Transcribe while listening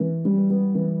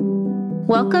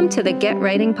Welcome to the Get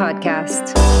Writing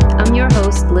Podcast. I'm your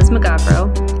host, Liz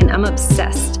McGavro, and I'm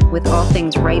obsessed with all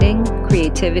things writing,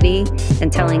 creativity,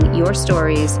 and telling your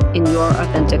stories in your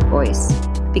authentic voice,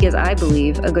 because I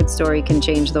believe a good story can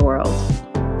change the world.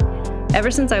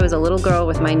 Ever since I was a little girl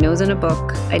with my nose in a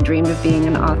book, I dreamed of being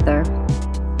an author.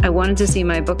 I wanted to see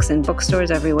my books in bookstores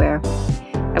everywhere.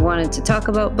 I wanted to talk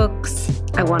about books.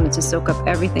 I wanted to soak up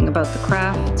everything about the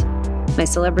craft. My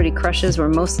celebrity crushes were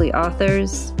mostly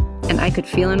authors, and I could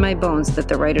feel in my bones that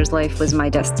the writer's life was my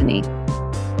destiny.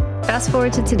 Fast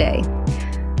forward to today.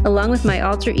 Along with my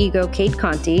alter ego, Kate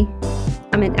Conti,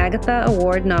 I'm an Agatha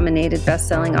Award-nominated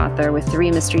best-selling author with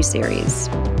 3 mystery series.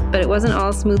 But it wasn't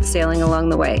all smooth sailing along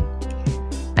the way.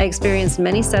 I experienced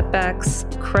many setbacks,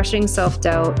 crushing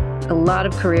self-doubt, a lot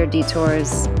of career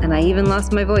detours, and I even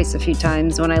lost my voice a few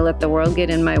times when I let the world get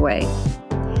in my way.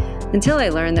 Until I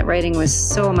learned that writing was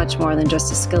so much more than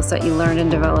just a skill set you learned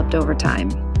and developed over time.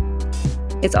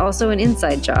 It's also an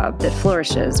inside job that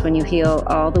flourishes when you heal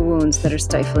all the wounds that are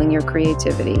stifling your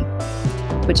creativity,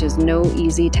 which is no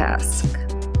easy task.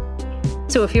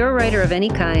 So if you're a writer of any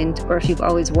kind, or if you've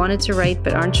always wanted to write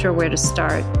but aren't sure where to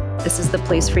start, this is the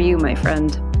place for you, my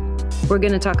friend. We're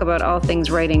going to talk about all things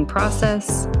writing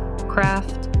process,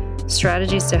 craft,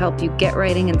 strategies to help you get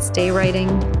writing and stay writing,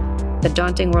 the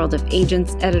daunting world of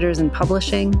agents, editors, and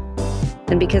publishing.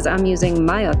 And because I'm using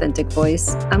my authentic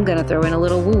voice, I'm going to throw in a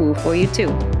little woo-woo for you too.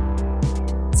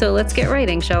 So let's get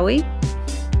writing, shall we?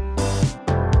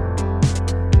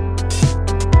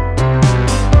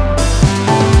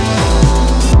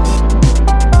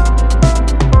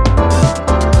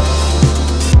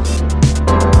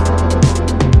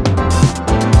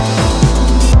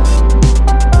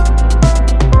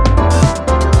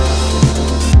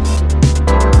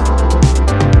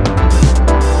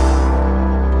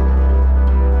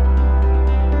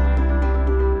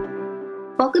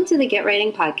 Welcome to the Get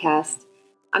Writing Podcast.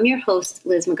 I'm your host,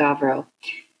 Liz McGavro,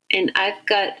 and I've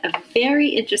got a very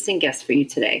interesting guest for you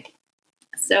today.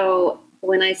 So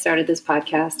when I started this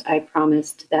podcast, I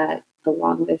promised that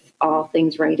along with all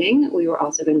things writing, we were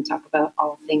also going to talk about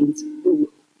all things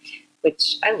woo-woo,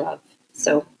 which I love.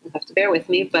 So you'll have to bear with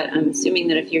me, but I'm assuming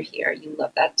that if you're here, you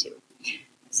love that too.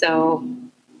 So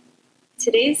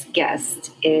today's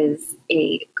guest is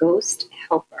a ghost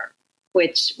helper.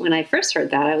 Which, when I first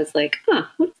heard that, I was like, what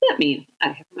does that mean? I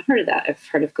haven't heard of that. I've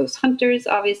heard of ghost hunters,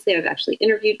 obviously. I've actually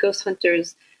interviewed ghost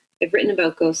hunters. I've written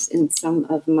about ghosts in some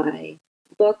of my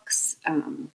books.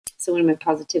 So one of my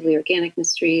Positively Organic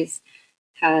Mysteries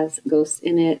has ghosts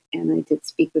in it, and I did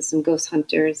speak with some ghost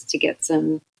hunters to get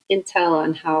some intel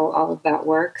on how all of that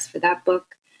works for that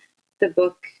book. The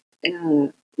book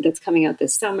that's coming out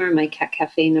this summer, My Cat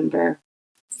Cafe number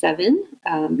 7,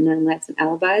 9 Lives and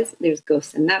Alibis. There's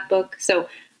ghosts in that book. So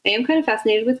I am kind of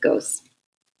fascinated with ghosts.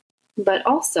 But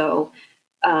also,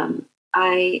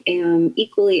 I am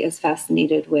equally as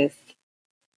fascinated with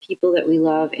people that we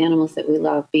love, animals that we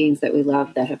love, beings that we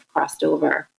love that have crossed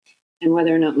over, and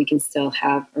whether or not we can still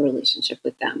have a relationship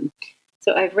with them.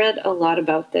 So I've read a lot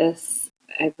about this.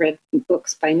 I've read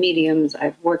books by mediums.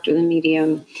 I've worked with a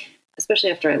medium, especially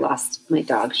after I lost my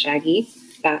dog, Shaggy,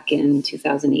 back in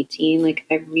 2018. Like,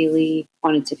 I really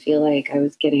wanted to feel like I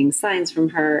was getting signs from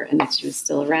her and that she was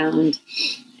still around.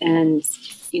 And,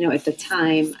 at the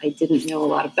time, I didn't know a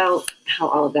lot about how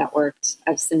all of that worked.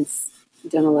 I've since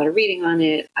done a lot of reading on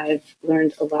it. I've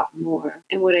learned a lot more.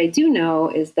 And what I do know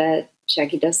is that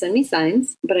Shaggy does send me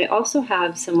signs, but I also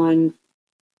have someone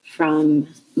from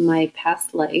my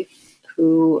past life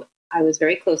who I was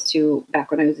very close to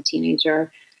back when I was a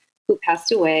teenager, who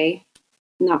passed away.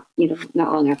 Not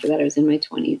long after that. I was in my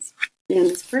 20s. And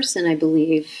this person, I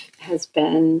believe, has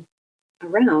been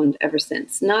around ever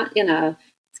since. Not in a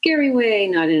scary way,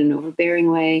 not in an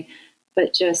overbearing way,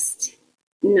 but just,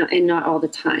 not all the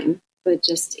time, but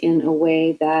just in a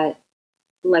way that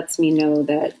lets me know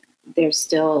that they're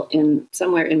still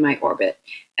somewhere in my orbit.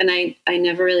 And I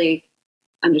never really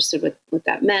understood what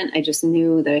that meant. I just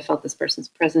knew that I felt this person's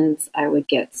presence. I would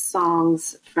get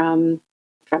songs from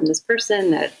this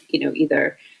person that,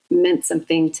 either meant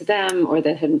something to them or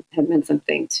that had meant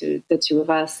something to the two of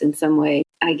us in some way.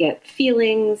 I get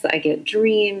feelings, I get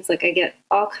dreams, I get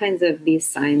all kinds of these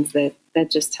signs that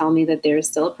just tell me that there is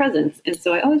still a presence. And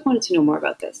so I always wanted to know more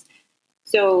about this.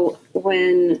 So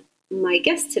when my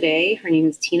guest today, her name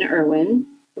is Tina Erwin,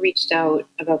 reached out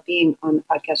about being on the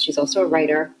podcast. She's also a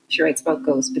writer. She writes about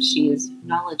ghosts, but she is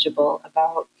knowledgeable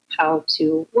about how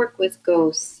to work with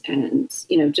ghosts and,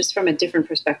 just from a different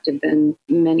perspective than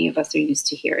many of us are used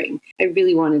to hearing. I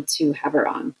really wanted to have her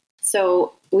on.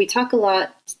 So we talk a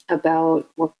lot about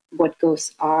what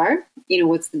ghosts are.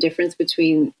 What's the difference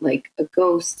between like a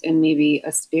ghost and maybe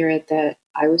a spirit that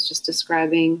I was just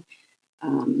describing,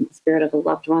 spirit of a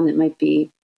loved one that might be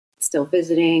still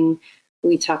visiting.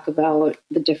 We talk about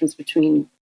the difference between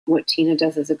what Tina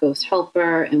does as a ghost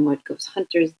helper and what ghost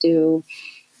hunters do.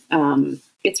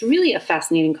 It's really a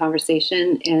fascinating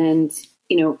conversation. And,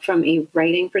 from a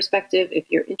writing perspective, if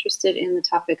you're interested in the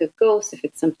topic of ghosts, if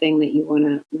it's something that you want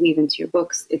to weave into your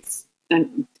books,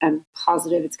 I'm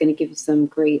positive it's going to give you some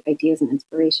great ideas and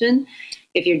inspiration.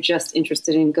 If you're just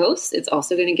interested in ghosts, it's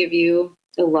also going to give you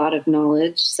a lot of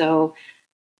knowledge. So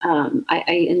I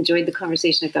enjoyed the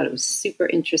conversation. I thought it was super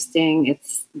interesting.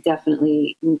 It's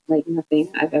definitely like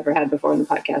nothing I've ever had before on the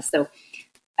podcast. So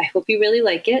I hope you really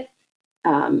like it.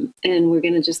 And we're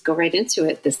going to just go right into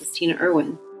it. This is Tina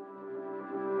Erwin.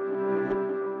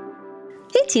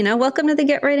 Hey, Tina, welcome to the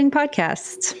Get Writing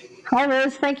Podcast. Hi,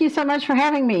 Liz. Thank you so much for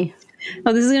having me.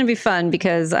 Oh, this is going to be fun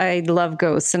because I love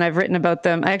ghosts and I've written about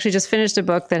them. I actually just finished a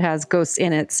book that has ghosts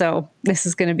in it. So this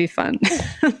is going to be fun.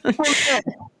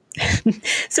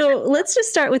 So let's just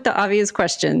start with the obvious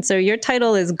question. So your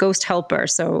title is Ghost Helper.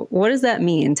 So what does that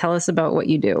mean? Tell us about what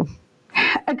you do.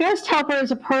 A ghost helper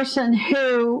is a person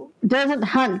who doesn't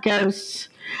hunt ghosts,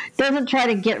 doesn't try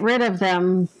to get rid of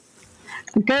them.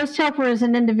 A ghost helper is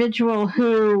an individual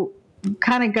who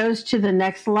kind of goes to the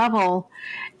next level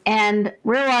and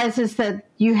realizes that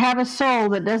you have a soul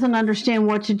that doesn't understand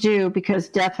what to do because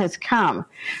death has come.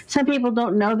 Some people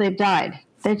don't know they've died.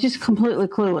 They're just completely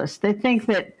clueless. They think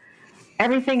that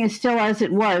everything is still as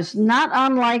it was, not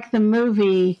unlike the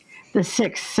movie The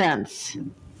Sixth Sense.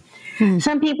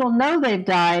 Some people know they've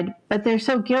died, but they're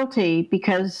so guilty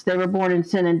because they were born in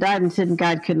sin and died in sin and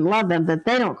God couldn't love them that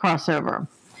they don't cross over.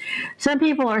 Some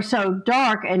people are so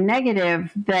dark and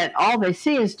negative that all they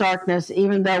see is darkness,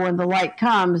 even though when the light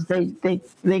comes, they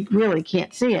really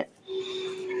can't see it.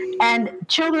 And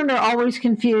children are always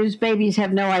confused. Babies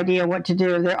have no idea what to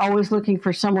do. They're always looking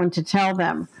for someone to tell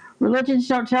them. Religions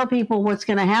don't tell people what's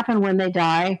going to happen when they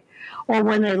die or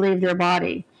when they leave their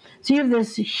body. So you have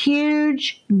this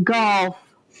huge gulf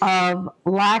of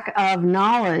lack of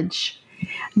knowledge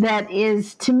that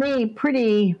is, to me,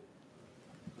 pretty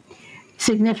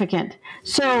significant.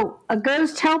 So a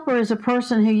ghost helper is a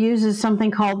person who uses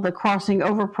something called the crossing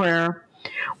over prayer,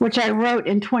 which I wrote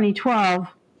in 2012.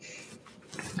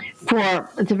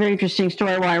 It's a very interesting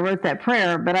story why I wrote that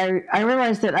prayer, but I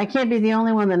realized that I can't be the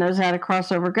only one that knows how to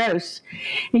cross over ghosts.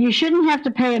 And you shouldn't have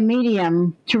to pay a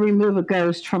medium to remove a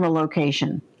ghost from a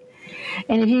location.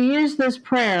 And if you use this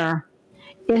prayer,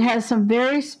 it has some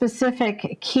very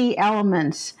specific key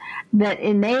elements that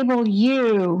enable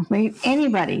you,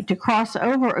 anybody, to cross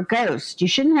over a ghost. You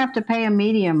shouldn't have to pay a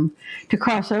medium to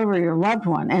cross over your loved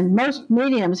one. And most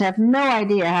mediums have no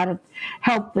idea how to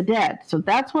help the dead. So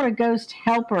that's what a ghost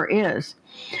helper is.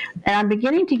 And I'm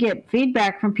beginning to get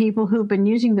feedback from people who've been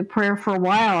using the prayer for a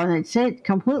while, and it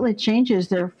completely changes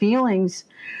their feelings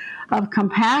of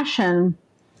compassion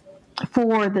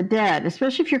for the dead,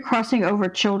 especially if you're crossing over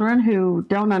children who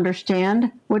don't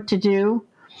understand what to do.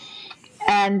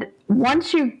 And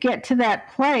once you get to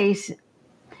that place,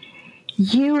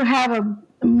 you have a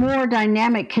more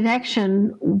dynamic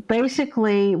connection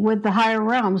basically with the higher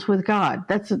realms, with God.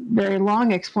 That's a very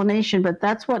long explanation, but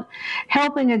that's what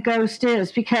helping a ghost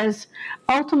is, because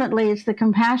ultimately it's the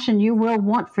compassion you will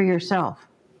want for yourself.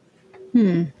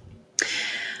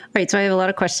 Right. So I have a lot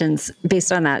of questions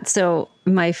based on that. So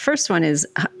my first one is,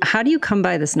 how do you come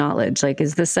by this knowledge? Like,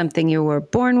 is this something you were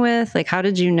born with? Like, how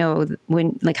did you know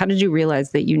how did you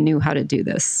realize that you knew how to do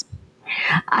this?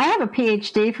 I have a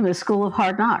PhD from the School of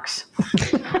Hard Knocks.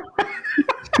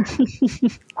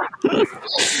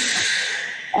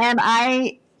 And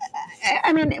I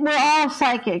mean, we're all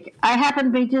psychic. I happen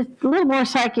to be just a little more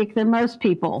psychic than most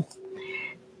people.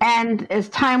 And as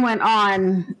time went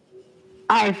on,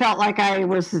 I felt like it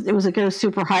was a ghost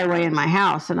superhighway in my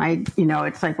house. And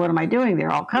it's like, what am I doing? They're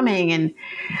all coming. And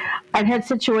I've had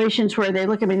situations where they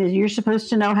look at me and say, you're supposed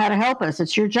to know how to help us.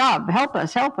 It's your job. Help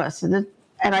us, help us. And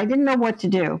I didn't know what to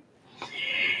do.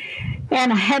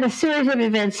 And I had a series of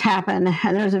events happen.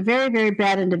 And there was a very, very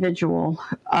bad individual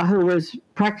who was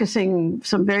practicing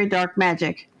some very dark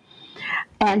magic.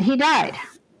 And he died.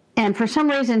 And for some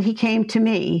reason, he came to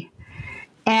me.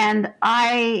 And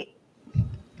I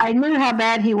knew how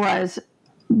bad he was,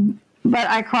 but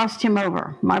I crossed him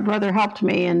over. My brother helped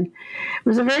me, and it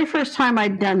was the very first time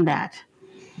I'd done that.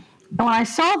 And when I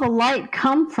saw the light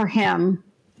come for him,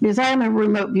 because I am a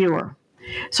remote viewer,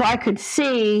 so I could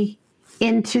see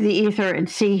into the ether and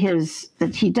see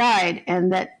that he died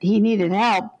and that he needed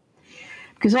help,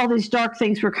 because all these dark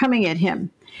things were coming at him.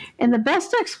 And the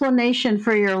best explanation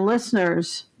for your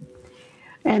listeners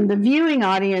and the viewing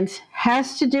audience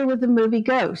has to do with the movie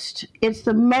Ghost. It's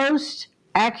the most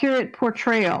accurate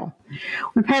portrayal.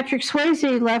 When Patrick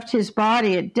Swayze left his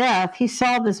body at death, he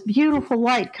saw this beautiful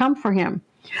light come for him.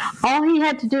 All he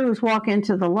had to do was walk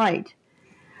into the light.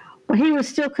 But he was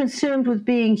still consumed with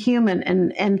being human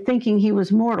and thinking he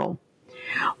was mortal.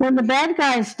 When the bad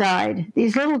guys died,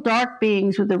 these little dark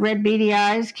beings with the red beady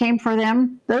eyes came for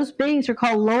them. Those beings are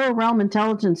called lower realm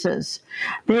intelligences.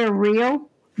 They are real.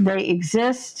 They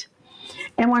exist.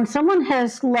 And when someone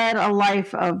has led a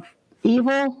life of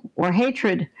evil or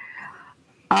hatred,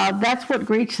 that's what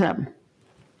greets them.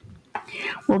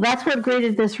 Well, that's what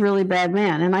greeted this really bad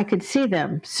man, and I could see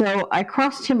them. So I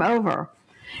crossed him over.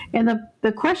 And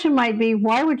the question might be,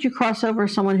 why would you cross over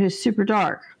someone who's super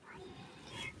dark?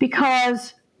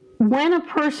 Because when a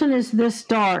person is this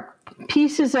dark,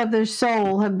 pieces of their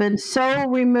soul have been so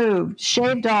removed,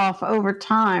 shaved off over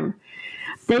time,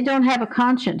 they don't have a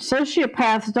conscience.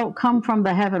 Sociopaths don't come from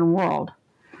the heaven world.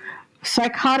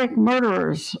 Psychotic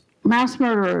murderers, mass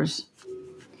murderers,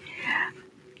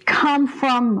 come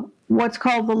from what's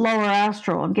called the lower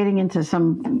astral. I'm getting into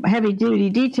some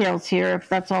heavy-duty details here, if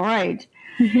that's all right.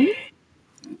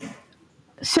 Mm-hmm.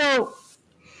 So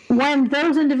when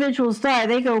those individuals die,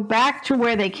 they go back to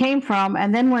where they came from,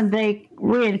 and then when they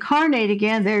reincarnate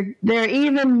again, they're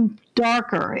even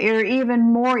darker, they're even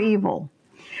more evil.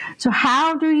 So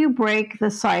how do you break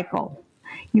the cycle?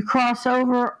 You cross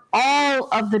over all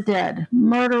of the dead,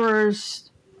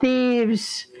 murderers,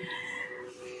 thieves,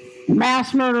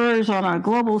 mass murderers on a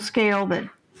global scale that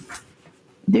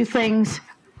do things.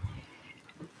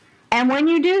 And when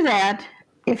you do that,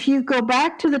 if you go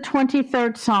back to the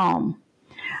 23rd Psalm,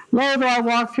 lo, though I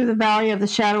walk through the valley of the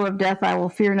shadow of death, I will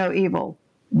fear no evil.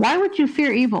 Why would you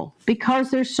fear evil? Because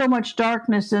there's so much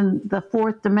darkness in the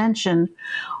fourth dimension,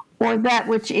 or that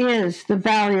which is the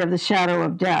valley of the shadow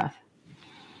of death.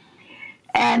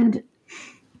 And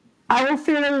I will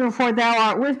fear no evil, for thou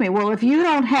art with me. Well, if you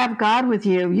don't have God with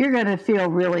you, you're going to feel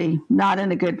really not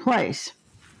in a good place.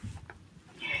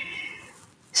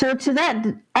 So to that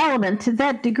element, to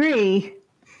that degree,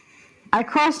 I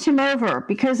crossed him over,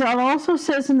 because it also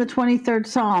says in the 23rd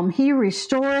Psalm, he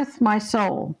restoreth my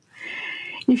soul.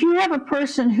 If you have a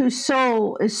person whose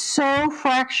soul is so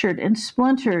fractured and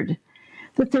splintered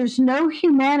that there's no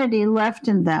humanity left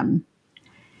in them,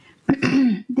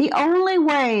 the only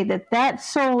way that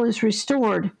soul is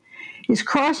restored is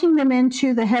crossing them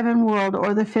into the heaven world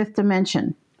or the fifth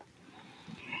dimension.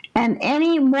 And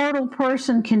any mortal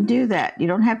person can do that. You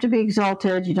don't have to be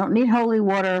exalted. You don't need holy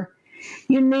water.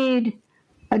 You need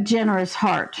a generous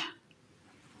heart.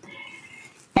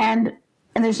 And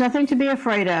there's nothing to be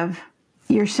afraid of.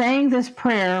 You're saying this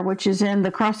prayer, which is in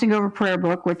the Crossing Over Prayer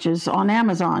book, which is on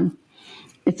Amazon.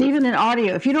 It's even in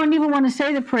audio. If you don't even want to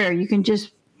say the prayer, you can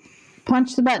just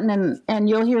punch the button and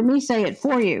you'll hear me say it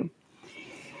for you.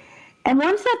 And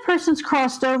once that person's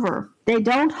crossed over, they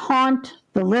don't haunt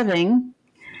the living.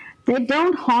 They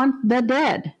don't haunt the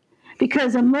dead.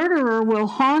 Because a murderer will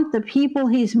haunt the people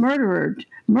he's murdered,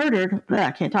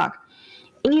 I can't talk,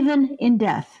 even in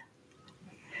death.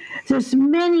 There's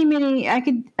many, I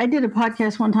did a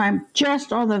podcast one time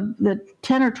just on the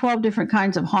 10 or 12 different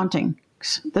kinds of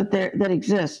hauntings that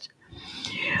exist.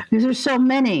 Because there's so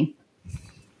many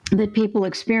that people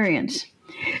experience.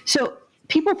 So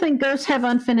people think ghosts have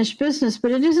unfinished business, but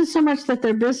it isn't so much that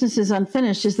their business is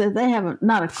unfinished, is that they have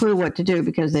not a clue what to do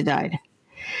because they died.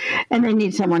 And they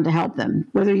need someone to help them,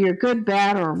 whether you're good,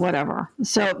 bad, or whatever.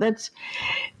 So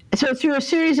through a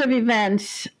series of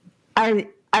events, I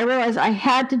realized I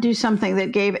had to do something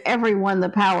that gave everyone the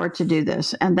power to do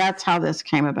this. And that's how this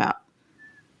came about.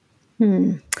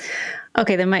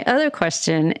 Okay, then my other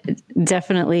question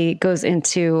definitely goes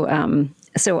into,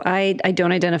 so I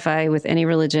don't identify with any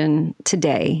religion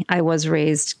today. I was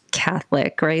raised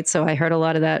Catholic, right? So I heard a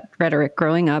lot of that rhetoric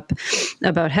growing up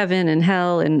about heaven and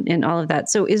hell and all of that.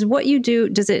 So is what you do,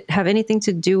 does it have anything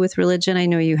to do with religion? I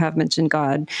know you have mentioned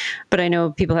God, but I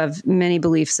know people have many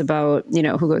beliefs about,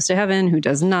 who goes to heaven, who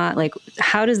does not. Like,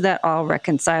 how does that all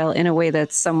reconcile in a way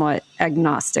that's somewhat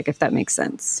agnostic, if that makes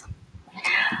sense?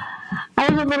 I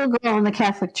was a little girl in the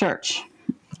Catholic Church.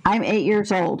 I'm 8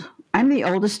 years old. I'm the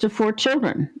oldest of 4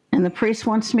 children, and the priest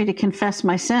wants me to confess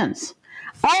my sins.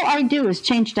 All I do is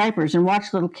change diapers and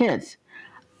watch little kids.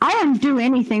 I didn't do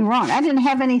anything wrong. I didn't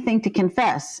have anything to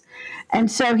confess. And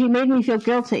so he made me feel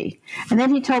guilty. And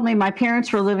then he told me my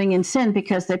parents were living in sin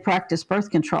because they practiced birth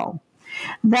control.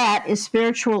 That is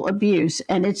spiritual abuse,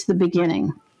 and it's the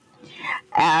beginning.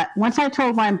 Once I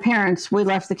told my parents, we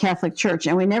left the Catholic Church,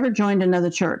 and we never joined another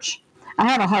church. I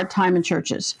have a hard time in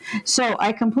churches. So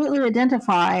I completely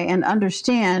identify with and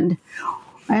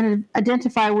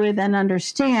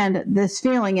understand this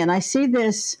feeling. And I see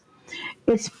this,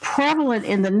 it's prevalent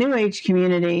in the New Age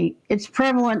community. It's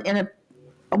prevalent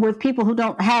with people who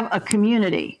don't have a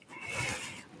community.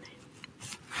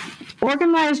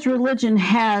 Organized religion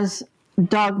has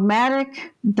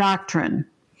dogmatic doctrine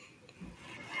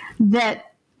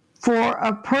that for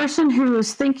a person who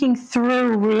is thinking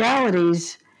through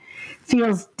realities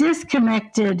feels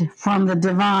disconnected from the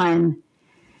divine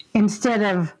instead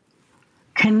of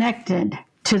connected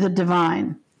to the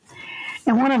divine.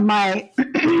 And one of my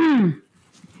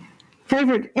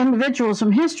favorite individuals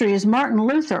from history is Martin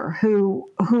Luther,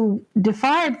 who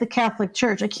defied the Catholic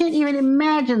Church. I can't even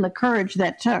imagine the courage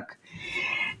that took,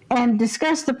 and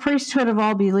discussed the priesthood of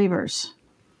all believers.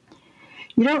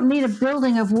 You don't need a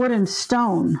building of wood and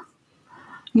stone.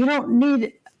 You don't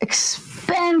need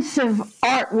expensive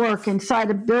artwork inside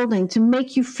a building to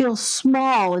make you feel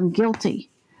small and guilty.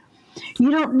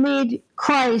 You don't need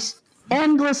Christ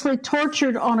endlessly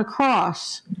tortured on a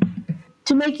cross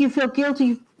to make you feel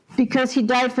guilty because he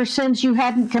died for sins you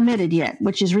hadn't committed yet,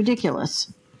 which is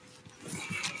ridiculous.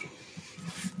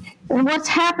 And what's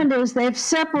happened is they've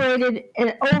separated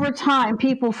over time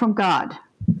people from God.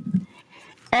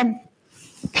 And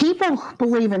people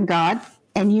believe in God,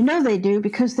 and you know they do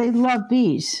because they love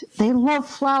bees. They love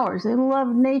flowers. They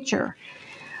love nature.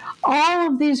 All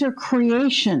of these are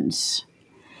creations.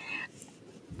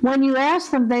 When you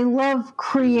ask them, they love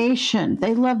creation.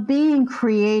 They love being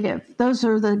creative. Those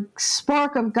are the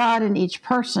spark of God in each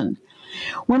person.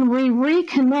 When we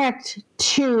reconnect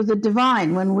to the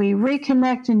divine, when we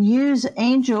reconnect and use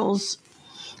angels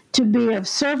to be of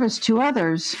service to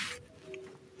others,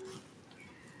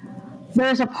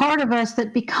 there's a part of us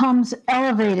that becomes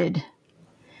elevated.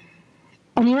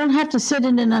 And you don't have to sit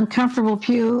in an uncomfortable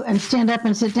pew and stand up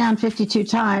and sit down 52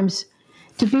 times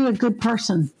to be a good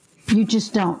person. You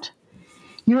just don't.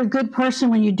 You're a good person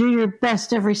when you do your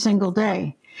best every single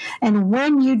day. And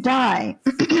when you die,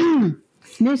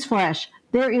 newsflash,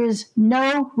 there is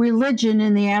no religion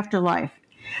in the afterlife.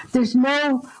 There's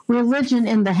no religion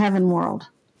in the heaven world.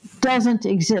 Doesn't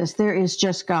exist. There is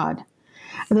just God.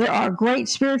 There are great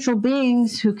spiritual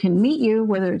beings who can meet you,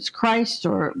 whether it's Christ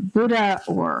or Buddha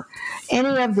or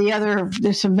any of the other,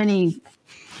 there's so many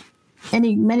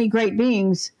great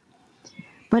beings.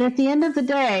 But at the end of the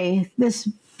day, this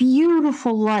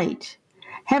beautiful light,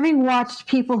 having watched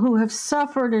people who have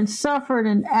suffered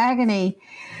in agony,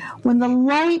 when the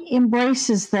light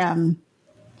embraces them,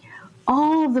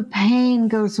 all of the pain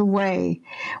goes away.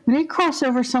 When they cross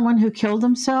over someone who killed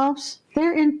themselves,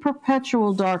 they're in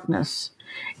perpetual darkness.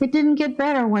 It didn't get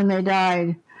better when they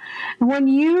died. And when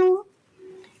you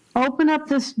open up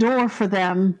this door for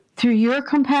them through your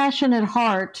compassionate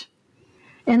heart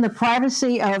in the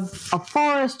privacy of a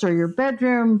forest or your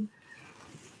bedroom,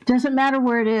 doesn't matter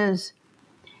where it is,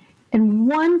 in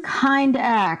one kind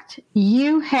act,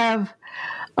 you have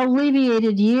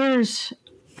alleviated years,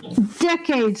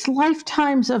 decades,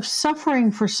 lifetimes of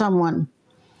suffering for someone.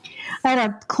 I had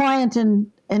a client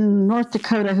in North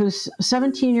Dakota whose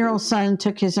 17-year-old son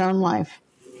took his own life.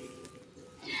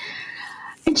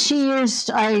 And she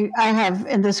used, I have,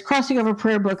 in this Crossing Over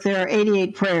prayer book, there are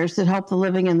 88 prayers that help the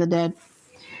living and the dead.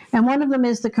 And one of them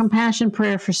is the compassion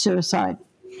prayer for suicide.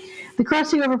 The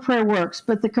Crossing Over prayer works,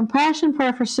 but the compassion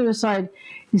prayer for suicide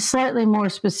is slightly more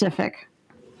specific.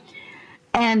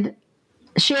 And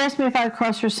she asked me if I would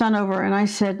cross her son over, and I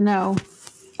said, no.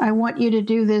 I want you to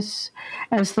do this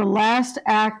as the last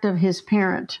act of his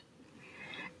parent.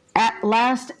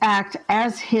 Last act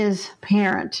as his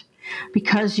parent,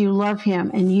 because you love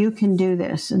him and you can do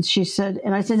this. And she said,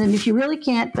 and I said, and if you really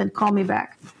can't, then call me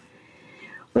back.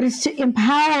 But it's to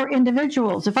empower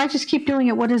individuals. If I just keep doing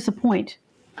it, what is the point?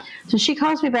 So she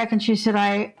calls me back and she said,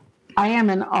 I am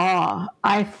in awe.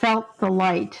 I felt the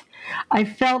light. I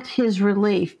felt his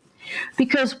relief.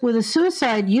 Because with a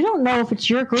suicide, you don't know if it's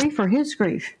your grief or his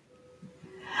grief.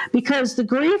 Because the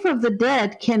grief of the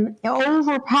dead can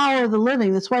overpower the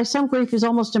living. That's why some grief is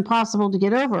almost impossible to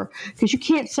get over, because you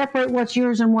can't separate what's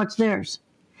yours and what's theirs.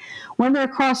 When they're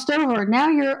crossed over, now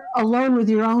you're alone with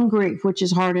your own grief, which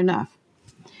is hard enough.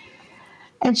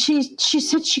 And she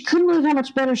said she couldn't believe how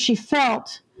much better she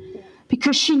felt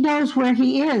because she knows where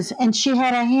he is, and she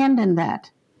had a hand in that.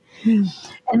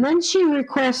 And then she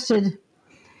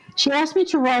asked me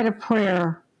to write a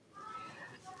prayer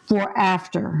for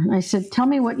after. And I said, tell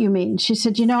me what you mean. She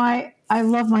said, I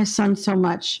love my son so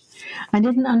much. I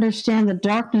didn't understand the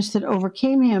darkness that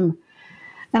overcame him.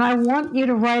 And I want you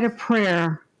to write a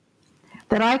prayer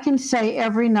that I can say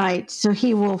every night so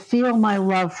he will feel my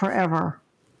love forever.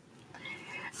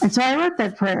 And so I wrote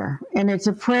that prayer, and it's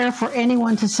a prayer for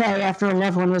anyone to say after a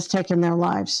loved one has taken their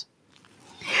lives.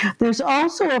 There's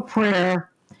also a prayer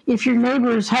if your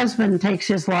neighbor's husband takes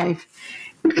his life,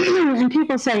 and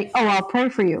people say, oh, I'll pray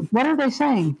for you. What are they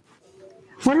saying?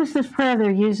 What is this prayer they're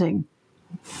using?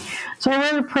 So I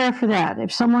wrote a prayer for that.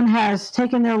 If someone has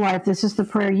taken their life, this is the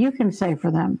prayer you can say for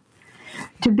them,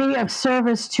 to be of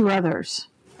service to others.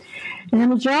 And the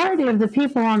majority of the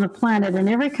people on the planet, in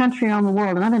every country on the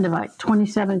world, and I've been to like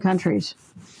 27 countries,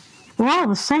 we're all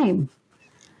the same.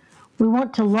 We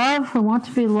want to love, we want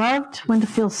to be loved, we want to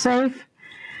feel safe,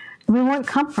 and we want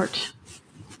comfort,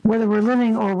 whether we're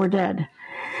living or we're dead.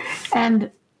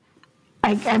 And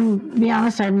I'm be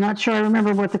honest, I'm not sure I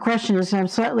remember what the question is, I'm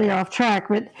slightly off track,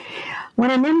 but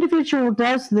when an individual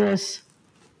does this,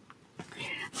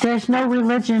 there's no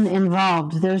religion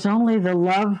involved. There's only the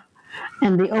love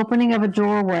and the opening of a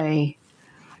doorway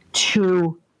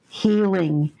to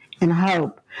healing and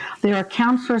hope. There are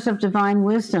counselors of divine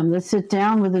wisdom that sit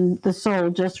down with the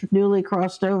soul just newly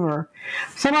crossed over.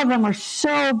 Some of them are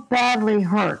so badly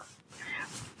hurt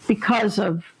because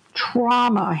of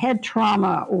trauma, head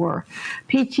trauma, or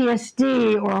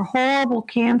PTSD, or horrible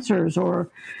cancers, or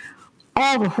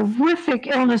all the horrific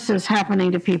illnesses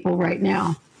happening to people right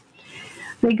now.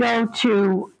 They go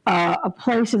to a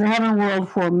place in the heaven world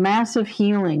for massive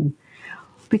healing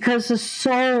because the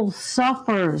soul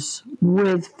suffers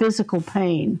with physical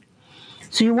pain.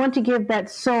 So you want to give that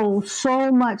soul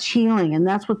so much healing, and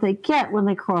that's what they get when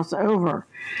they cross over.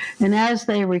 And as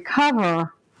they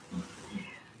recover,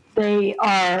 they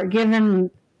are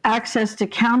given access to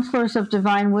counselors of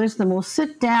divine wisdom who will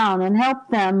sit down and help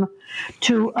them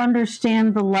to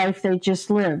understand the life they just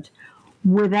lived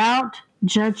without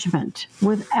judgment,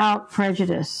 without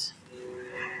prejudice.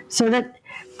 So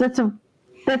that's an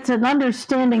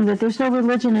understanding that there's no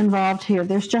religion involved here.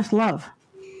 There's just love.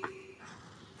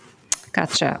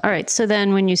 Gotcha. All right. So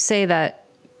then when you say that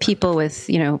people with,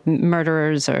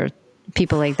 murderers or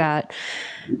people like that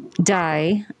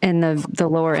die and the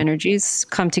lower energies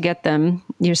come to get them,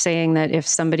 you're saying that if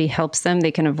somebody helps them,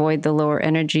 they can avoid the lower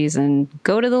energies and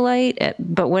go to the light.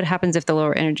 But what happens if the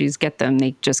lower energies get them?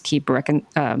 They just keep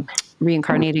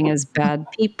reincarnating as bad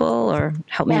people, or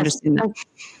help me understand that.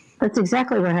 That's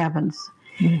exactly what happens.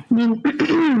 I mean,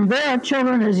 there are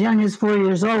children as young as 4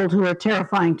 years old who are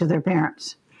terrifying to their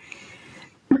parents.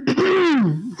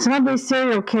 Some of these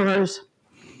serial killers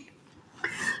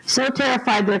so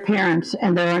terrified their parents,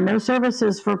 and there are no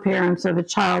services for parents of a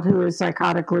child who is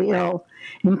psychotically ill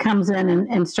and comes in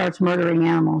and starts murdering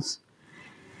animals.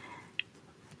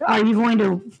 Are you going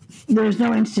to, there's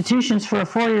no institutions for a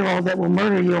 4-year-old that will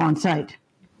murder you on sight.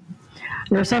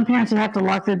 There are some parents that have to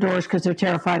lock their doors because they're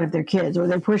terrified of their kids, or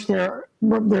they push their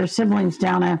siblings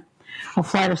down a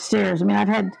flight of stairs. I mean, I've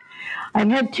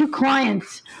had 2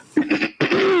 clients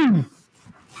who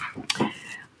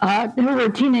were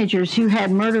teenagers who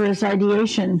had murderous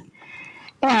ideation,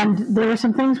 and there were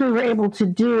some things we were able to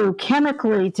do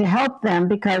chemically to help them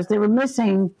because they were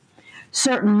missing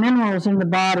certain minerals in the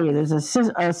body. There's a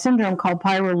syndrome called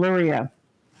pyroluria,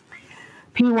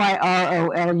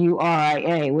 Pyroluria,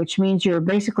 which means you're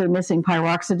basically missing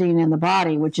pyroxidine in the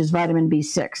body, which is vitamin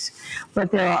B6.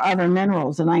 But there are other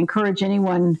minerals, and I encourage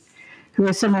anyone who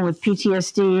is someone with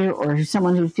PTSD or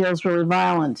someone who feels really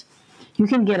violent, you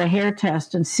can get a hair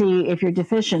test and see if you're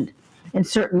deficient in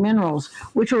certain minerals,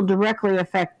 which will directly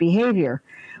affect behavior.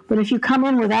 But if you come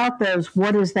in without those,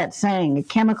 what is that saying?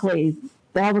 Chemically,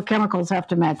 all the chemicals have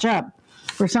to match up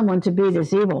for someone to be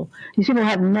this evil. These people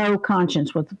have no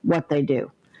conscience with what they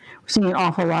do. We're seeing an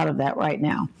awful lot of that right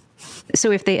now.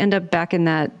 So if they end up back in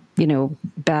that,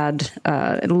 bad,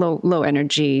 low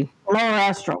energy, lower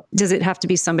astral, does it have to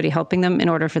be somebody helping them in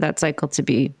order for that cycle to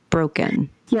be broken?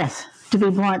 Yes. To be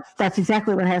blunt, that's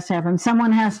exactly what has to happen.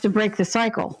 Someone has to break the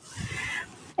cycle.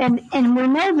 And we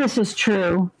know this is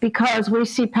true because we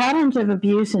see patterns of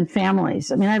abuse in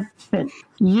families. I mean, I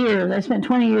spent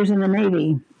 20 years in the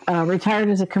Navy, retired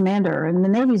as a commander, and the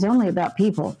Navy's only about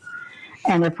people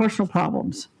and their personal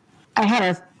problems. I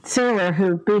had a sailor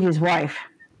who beat his wife,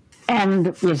 and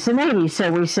it's the Navy,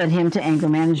 so we sent him to anger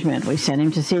management. We sent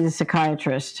him to see the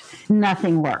psychiatrist.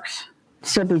 Nothing works.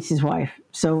 Still beats his wife.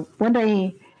 So one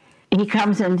day he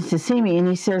comes in to see me and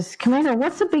he says, Commander,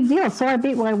 what's the big deal? So I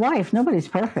beat my wife. Nobody's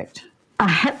perfect. I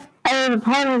had a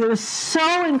partner that was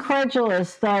so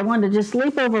incredulous that I wanted to just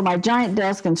leap over my giant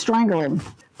desk and strangle him.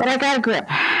 But I got a grip.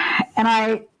 And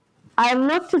I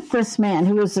looked at this man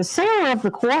who was a sailor of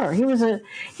the quarter. He was a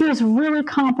really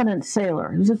competent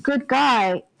sailor. He was a good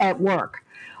guy at work,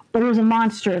 but he was a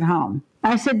monster at home.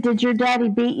 I said, did your daddy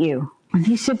beat you? And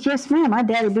he said, yes, ma'am, my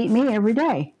daddy beat me every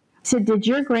day. I said, did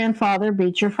your grandfather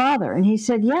beat your father? And he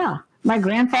said, yeah. My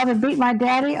grandfather beat my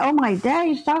daddy. Oh, my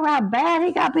daddy's talking about how bad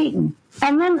he got beaten.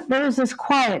 And then there was this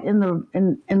quiet in the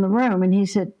room, and he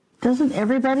said, doesn't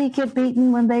everybody get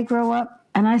beaten when they grow up?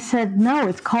 And I said, no,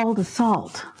 it's called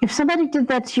assault. If somebody did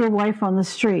that to your wife on the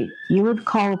street, you would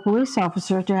call a police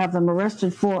officer to have them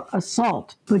arrested for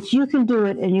assault. But you can do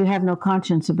it, and you have no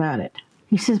conscience about it.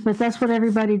 He says, but that's what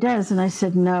everybody does. And I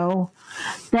said, no,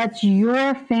 that's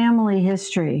your family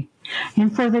history.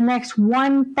 And for the next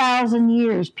 1,000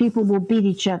 years, people will beat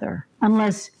each other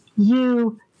unless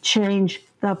you change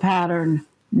the pattern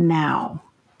now.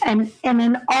 And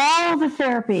in all the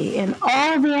therapy, in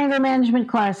all the anger management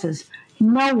classes,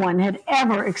 no one had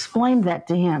ever explained that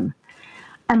to him.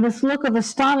 And this look of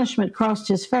astonishment crossed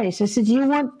his face. I said, do you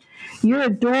want your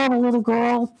adorable little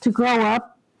girl to grow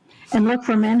up and look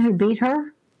for men who beat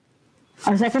her?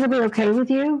 Is that going to be okay with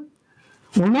you?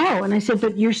 Well, no. And I said,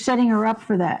 but you're setting her up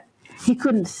for that. He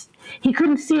couldn't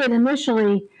see it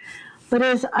initially, but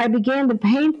as I began to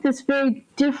paint this very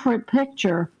different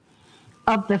picture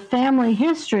of the family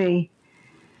history,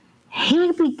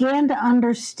 he began to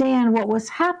understand what was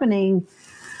happening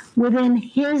within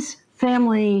his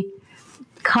family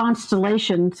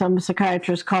constellation, some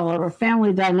psychiatrists call it, or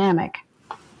family dynamic.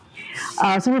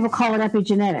 Some people call it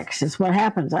epigenetics. It's what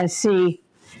happens. I see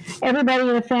everybody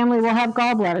in a family will have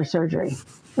gallbladder surgery.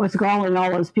 What's galling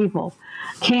all those people?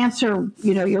 Cancer,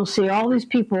 you'll see all these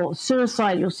people.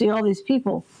 Suicide, you'll see all these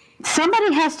people.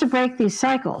 Somebody has to break these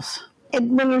cycles.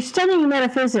 When you're studying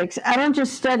metaphysics, I don't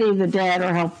just study the dead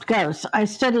or helped ghosts. I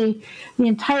study the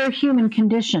entire human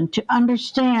condition to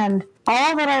understand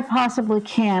all that I possibly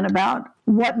can about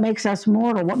what makes us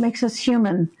mortal, what makes us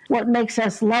human, what makes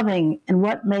us loving, and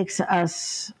what makes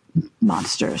us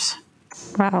monsters.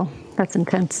 Wow, that's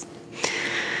intense.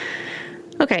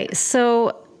 Okay,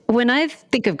 so when I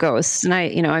think of ghosts, and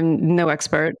I'm no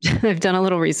expert, I've done a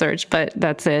little research, but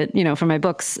that's it, for my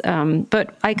books.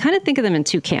 But I kind of think of them in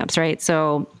two camps, right?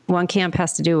 So one camp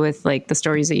has to do with like the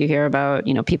stories that you hear about,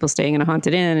 people staying in a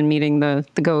haunted inn and meeting the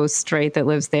ghost, right, that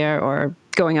lives there, or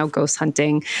going out ghost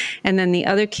hunting. And then the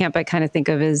other camp I kind of think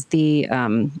of as the,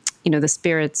 the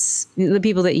spirits, the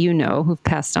people that who've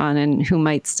passed on and who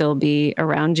might still be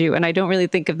around you. And I don't really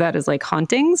think of that as like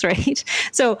hauntings, right?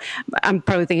 So I'm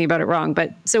probably thinking about it wrong.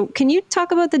 But so can you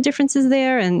talk about the differences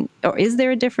there, or is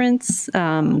there a difference?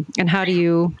 And how do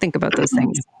you think about those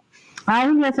things? I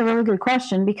think that's a really good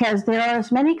question, because there are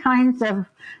as many kinds of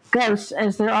ghosts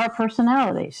as there are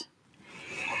personalities.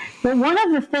 But one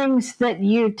of the things that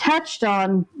you touched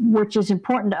on, which is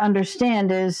important to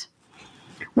understand, is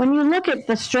when you look at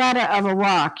the strata of a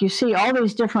rock, you see all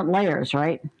these different layers,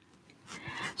 right?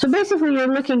 So basically you're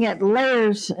looking at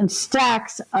layers and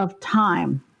stacks of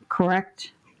time,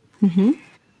 correct? Mm-hmm.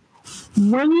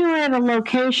 When you're at a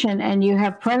location and you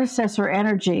have predecessor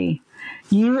energy,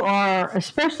 you are,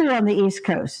 especially on the East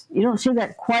Coast, you don't see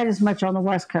that quite as much on the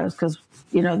West Coast because,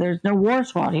 there's no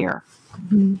wars fought here.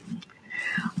 Mm-hmm.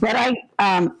 But I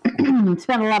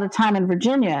spent a lot of time in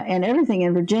Virginia, and everything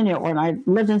in Virginia, when I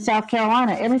lived in South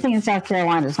Carolina, everything in South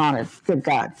Carolina is haunted, good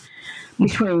God.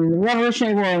 Between the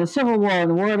Revolutionary War and the Civil War and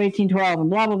the War of 1812 and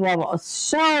blah, blah, blah, blah.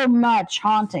 So much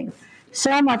haunting,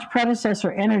 so much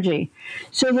predecessor energy.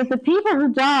 So that the people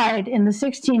who died in the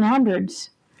 1600s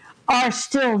are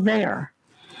still there.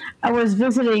 I was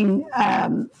visiting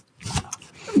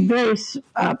various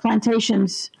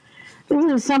plantations.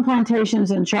 There's some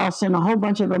plantations in Charleston, a whole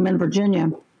bunch of them in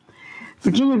Virginia.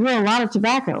 Virginia grew a lot of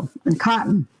tobacco and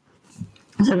cotton,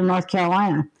 instead of North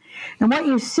Carolina. And what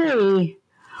you see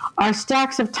are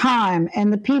stacks of time,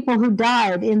 and the people who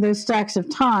died in those stacks of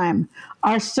time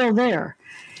are still there.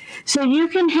 So you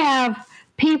can have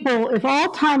people, if all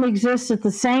time exists at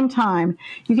the same time,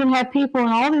 you can have people in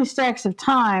all these stacks of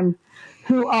time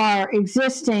who are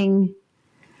existing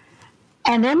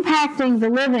and impacting the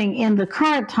living in the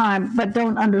current time, but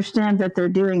don't understand that they're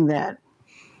doing that.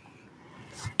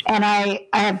 And I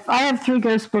have 3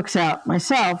 ghost books out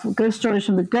myself, ghost stories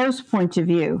from the ghost point of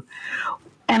view.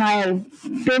 And I've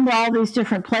been to all these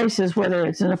different places, whether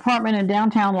it's an apartment in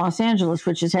downtown Los Angeles,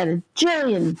 which has had a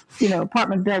jillion,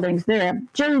 apartment buildings there,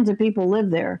 jillions of people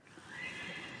live there,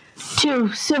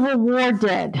 to Civil War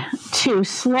dead, to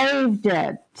slave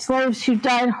dead, slaves who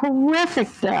died horrific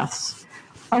deaths,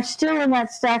 are still in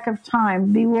that stack of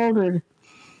time, bewildered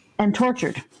and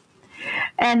tortured.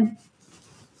 And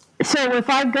so if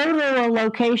I go to a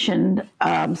location,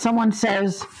 someone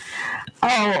says,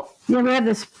 oh, we have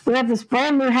this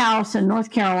brand new house in North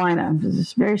Carolina. This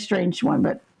is a very strange one,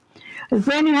 but a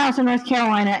brand new house in North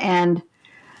Carolina, and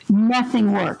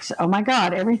nothing works. Oh my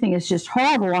God, everything is just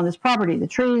horrible on this property. The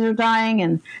trees are dying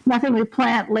and nothing we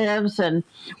plant lives, and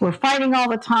we're fighting all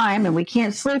the time and we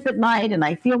can't sleep at night, and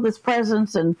I feel this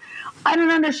presence and I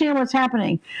don't understand what's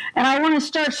happening. And I want to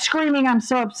start screaming, I'm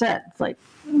so upset. It's like,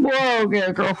 whoa,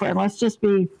 girlfriend,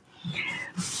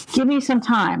 give me some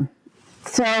time.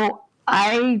 So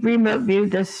I remote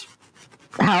viewed this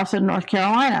house in North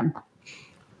Carolina.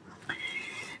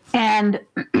 And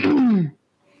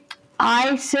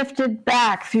I sifted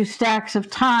back through stacks of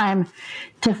time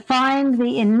to find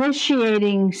the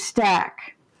initiating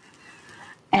stack.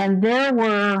 And there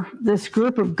were this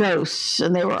group of ghosts,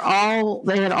 and they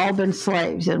had all been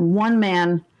slaves, and one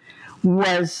man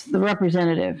was the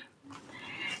representative.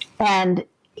 And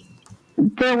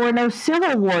there were no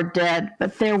Civil War dead,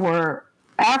 but there were,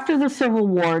 after the Civil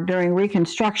War, during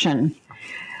Reconstruction,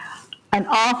 an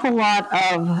awful lot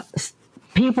of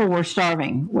people were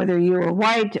starving, whether you were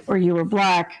white or you were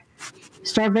black.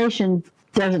 Starvation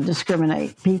doesn't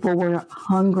discriminate. People were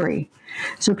hungry.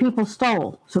 So people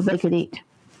stole so they could eat.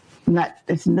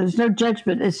 There's no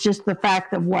judgment. It's just the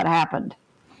fact of what happened.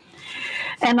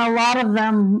 And a lot of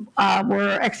them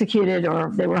were executed or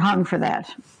they were hung for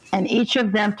that. And each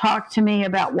of them talked to me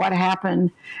about what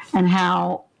happened and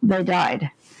how they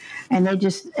died.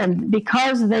 And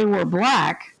because they were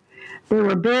black, they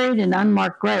were buried in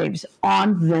unmarked graves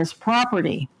on this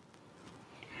property.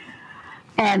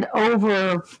 And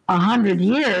over 100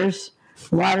 years,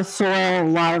 a lot of soil, a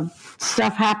lot of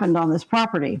stuff happened on this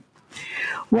property.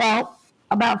 Well,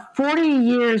 about 40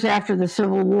 years after the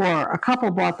Civil War, a couple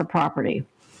bought the property.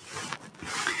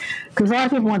 Because a lot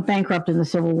of people went bankrupt in the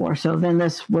Civil War. So then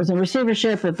this was in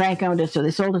receivership, the bank owned it, so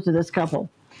they sold it to this couple.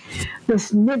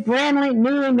 This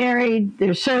newly married,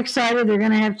 they're so excited, they're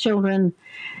going to have children.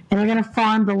 And they're going to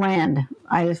farm the land.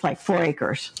 It's like 4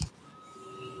 acres.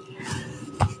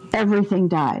 Everything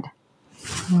died.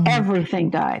 Everything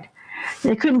died.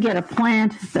 They couldn't get a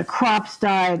plant. The crops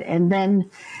died. And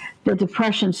then the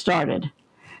Depression started.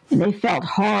 And they felt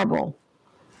horrible.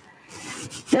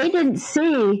 They didn't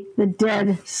see the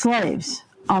dead slaves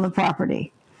on the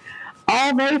property.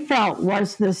 All they felt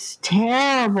was this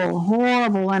terrible,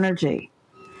 horrible energy.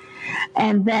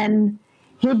 And then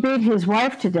he beat his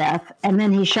wife to death, and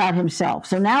then he shot himself.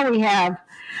 So now we have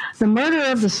the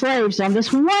murder of the slaves on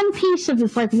this one piece of,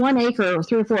 it's like 1 acre or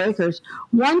 3 or 4 acres,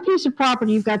 one piece of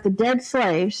property. You've got the dead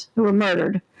slaves who were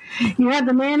murdered. You have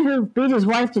the man who beat his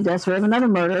wife to death, so we have another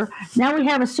murder. Now we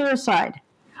have a suicide,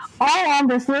 all on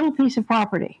this little piece of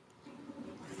property.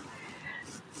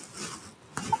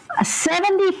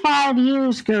 75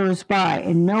 years goes by,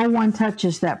 and no one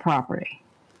touches that property.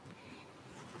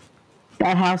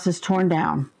 That house is torn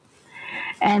down.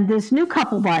 And this new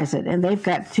couple buys it, and they've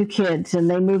got 2 kids, and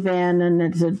they move in, and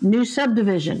it's a new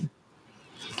subdivision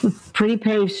with pretty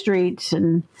paved streets,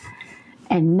 and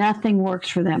nothing works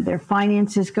for them. Their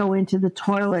finances go into the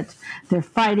toilet. They're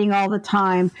fighting all the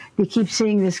time. They keep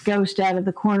seeing this ghost out of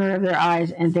the corner of their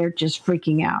eyes, and they're just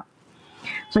freaking out.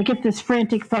 So I get this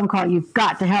frantic phone call, you've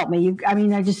got to help me. I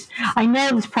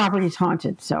know this property's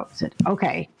haunted. So I said,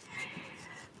 okay.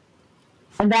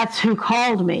 And that's who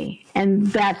called me. And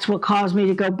that's what caused me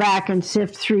to go back and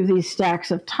sift through these stacks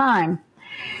of time.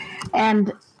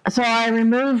 And so I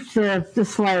removed the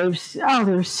slaves. Oh,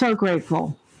 they were so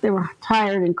grateful. They were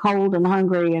tired and cold and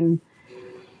hungry. And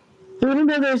even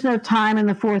though there's no time in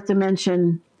the 4th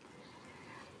dimension,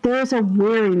 there's a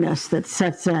weariness that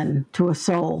sets in to a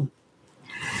soul.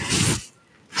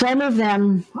 So I moved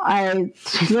them. I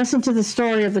listened to the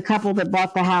story of the couple that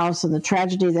bought the house and the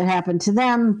tragedy that happened to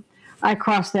them. I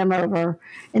crossed them over.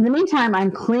 In the meantime,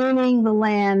 I'm cleaning the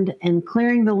land and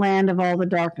clearing the land of all the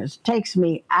darkness. It takes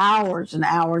me hours and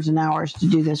hours and hours to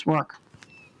do this work.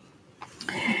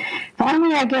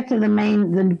 Finally, I get to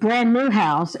the brand new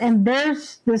house, and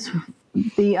there's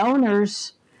the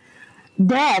owner's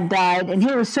dad died, and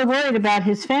he was so worried about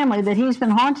his family that he's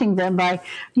been haunting them by,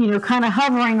 kind of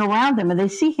hovering around them, and they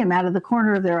see him out of the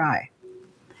corner of their eye.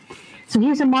 So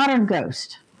he's a modern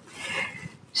ghost.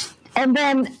 And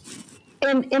then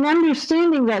in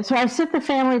understanding that, so I sit the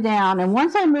family down, and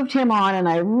once I moved him on and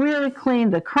I really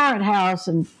cleaned the current house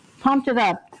and pumped it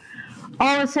up,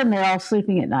 all of a sudden they're all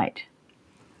sleeping at night.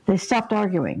 They stopped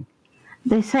arguing.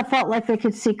 They felt like they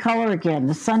could see color again.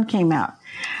 The sun came out.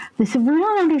 They said, we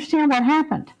don't understand what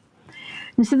happened.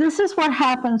 And so this is what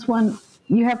happens when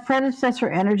you have predecessor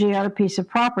energy on a piece of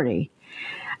property.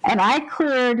 And I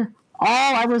cleared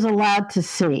all I was allowed to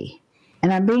see.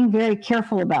 And I'm being very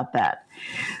careful about that.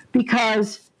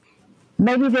 Because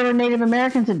maybe there were Native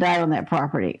Americans that died on that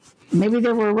property. Maybe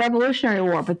there were a Revolutionary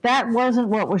War. But that wasn't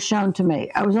what was shown to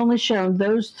me. I was only shown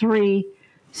those 3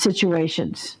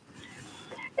 situations.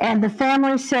 And the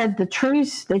family said they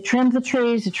trimmed the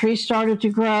trees started to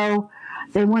grow.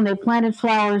 When they planted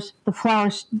flowers, the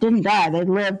flowers didn't die. They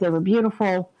lived, they were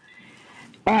beautiful.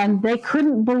 And they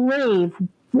couldn't believe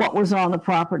what was on the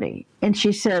property. And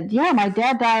she said, yeah, my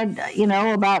dad died,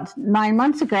 about 9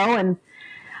 months ago, and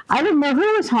I didn't know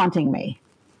who was haunting me.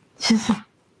 She said,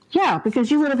 yeah, because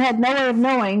you would have had no way of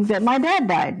knowing that my dad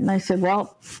died. And I said,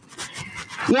 well,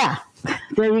 yeah,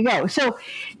 there you go. So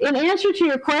in answer to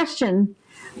your question,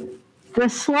 the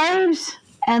slaves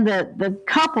and the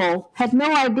couple had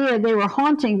no idea they were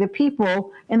haunting the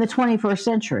people in the 21st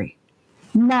century.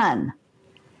 None.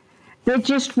 They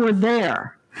just were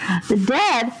there. The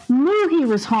dad knew he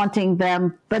was haunting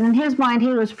them, but in his mind,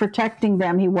 he was protecting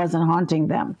them. He wasn't haunting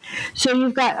them. So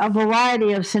you've got a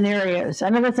variety of scenarios. I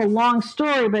know that's a long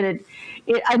story, but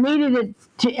I needed it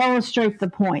to illustrate the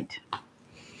point.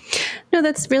 No,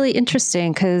 that's really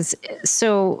interesting because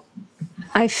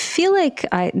I feel like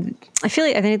I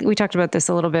think we talked about this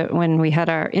a little bit when we had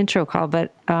our intro call,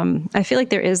 but I feel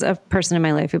like there is a person in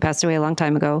my life who passed away a long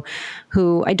time ago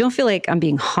who I don't feel like I'm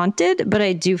being haunted, but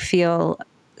I do feel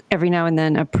every now and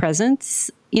then a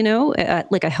presence,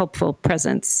 like a helpful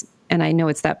presence. And I know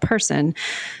it's that person.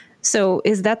 So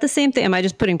is that the same thing? Am I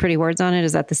just putting pretty words on it?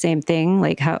 Is that the same thing?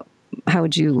 Like how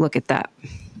would you look at that?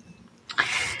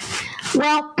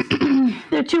 Well,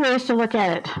 there are two ways to look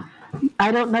at it.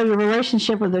 I don't know your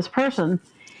relationship with this person,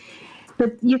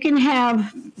 but you can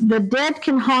have the dead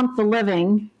can haunt the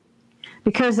living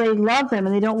because they love them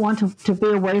and they don't want to be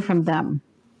away from them.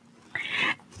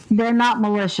 They're not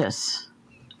malicious.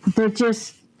 They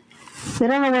don't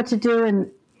know what to do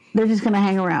and they're just going to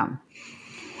hang around.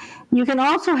 You can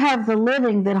also have the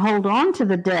living that hold on to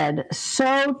the dead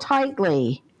so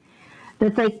tightly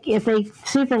that if they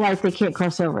see the light, they can't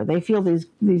cross over. They feel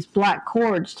these black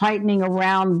cords tightening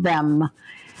around them,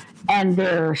 and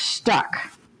they're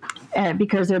stuck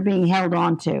because they're being held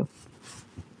on to.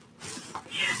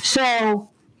 So,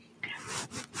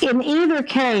 in either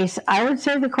case, I would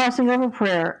say the crossing over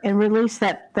prayer and release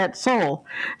that soul.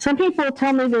 Some people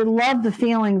tell me they love the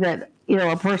feeling that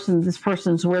this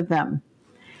person's with them,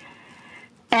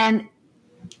 and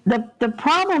the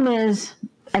problem is.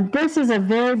 And this is a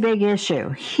very big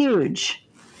issue, huge.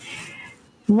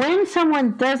 When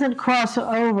someone doesn't cross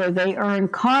over, they earn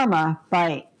karma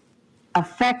by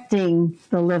affecting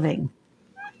the living.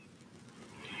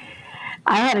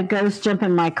 I had a ghost jump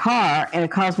in my car, and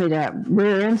it caused me to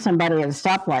rear end somebody at a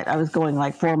stoplight. I was going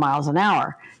like 4 miles an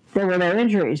hour. There were no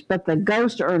injuries, but the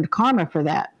ghost earned karma for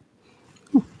that.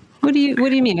 What do you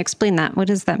mean? Explain that. What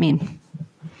does that mean?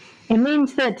 It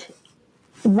means that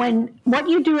what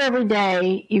you do every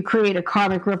day, you create a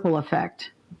karmic ripple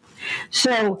effect.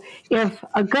 So if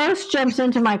a ghost jumps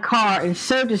into my car and is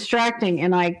so distracting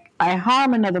and I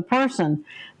harm another person,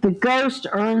 the ghost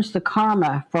earns the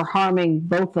karma for harming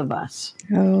both of us.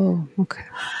 Oh, okay.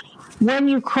 When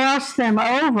you cross them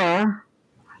over,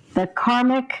 the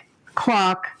karmic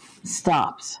clock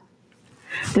stops.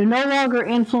 They're no longer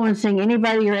influencing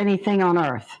anybody or anything on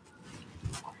earth.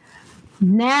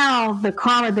 Now the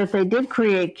karma that they did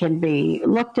create can be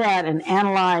looked at and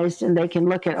analyzed, and they can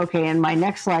look at, okay, in my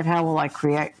next life, how will I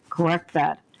correct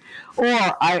that? Or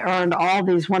I earned all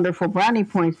these wonderful brownie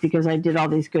points because I did all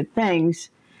these good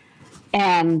things,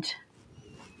 and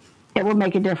it will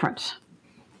make a difference.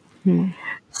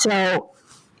 So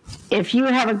if you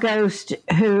have a ghost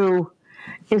who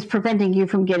is preventing you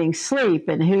from getting sleep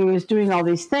and who is doing all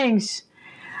these things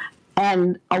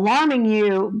and alarming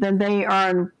you, then they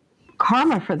earn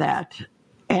karma for that.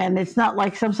 And it's not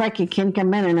like some psychic can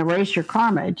come in and erase your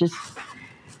karma. It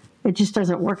just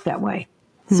doesn't work that way.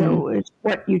 So it's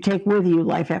what you take with you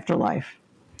life after life.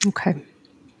 Okay.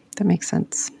 That makes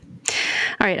sense.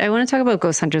 All right. I want to talk about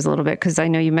ghost hunters a little bit because I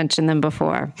know you mentioned them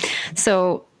before.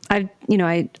 So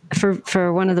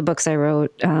for one of the books I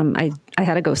wrote, I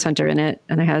had a ghost hunter in it,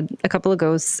 and I had a couple of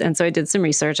ghosts. And so I did some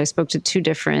research. I spoke to two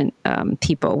different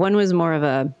people. One was more of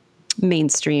a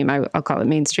mainstream, I'll call it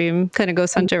mainstream kind of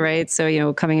ghost hunter, right?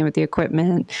 So, coming in with the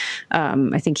equipment.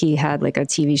 I think he had like a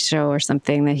TV show or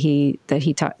something that he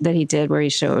did where he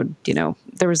showed,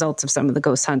 the results of some of the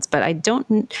ghost hunts, but I'm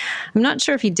not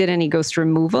sure if he did any ghost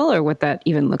removal or what that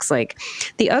even looks like.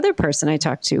 The other person I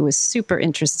talked to was super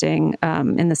interesting,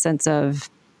 in the sense of,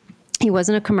 he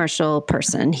wasn't a commercial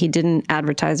person. He didn't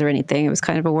advertise or anything. It was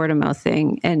kind of a word of mouth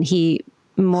thing. And he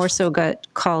more so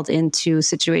got called into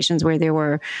situations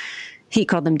where he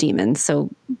called them demons. So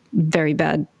very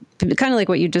bad, kind of like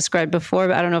what you described before.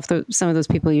 But I don't know if some of those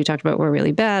people you talked about were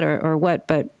really bad or what,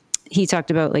 but he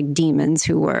talked about like demons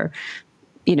who were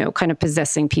kind of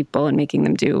possessing people and making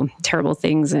them do terrible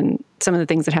things. And some of the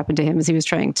things that happened to him is he was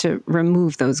trying to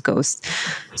remove those ghosts.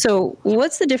 So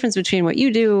what's the difference between what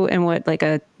you do and what like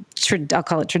I'll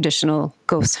call it traditional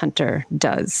ghost hunter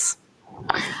does?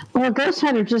 Well, a ghost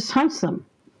hunter just hunts them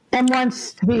and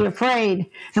wants to be afraid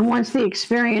and wants the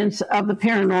experience of the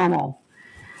paranormal.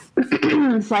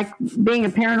 It's like being a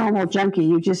paranormal junkie.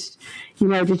 You just,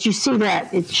 did you see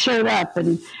that? It showed up,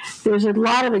 and there's a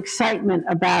lot of excitement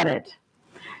about it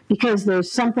because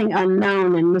there's something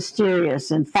unknown and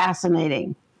mysterious and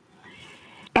fascinating.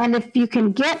 And if you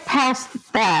can get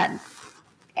past that,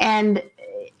 and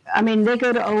they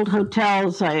go to old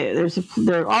hotels.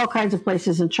 There are all kinds of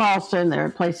places in Charleston. There are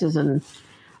places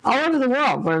all over the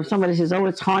world where somebody says, "Oh,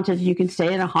 it's haunted." You can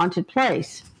stay in a haunted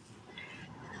place.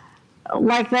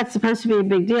 Like that's supposed to be a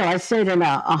big deal. I stayed in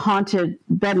a haunted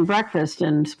bed and breakfast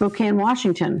in Spokane,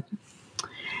 Washington,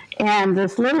 and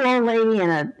this little old lady in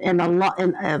a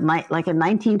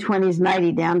 1920s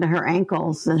nightie down to her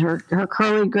ankles and her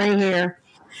curly gray hair,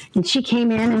 and she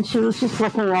came in and she was just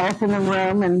looking right up in the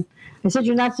room, and I said,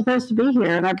 "You're not supposed to be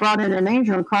here," and I brought in an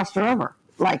angel and crossed her over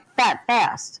like that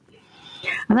fast.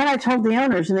 And then I told the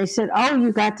owners, and they said, "Oh,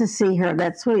 you got to see her.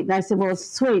 That's sweet." And I said, "Well, it's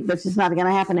sweet, but it's not going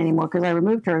to happen anymore because I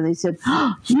removed her." And they said,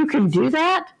 "Oh, you can do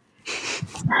that?"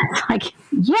 Like,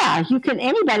 yeah, you can.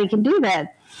 Anybody can do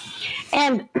that.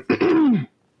 And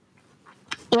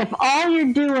if all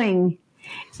you're doing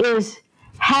is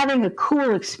having a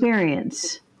cool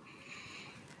experience,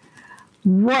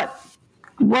 what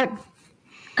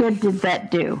good did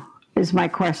that do? Is my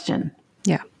question.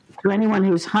 Yeah. To anyone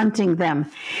who's hunting them.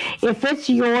 If it's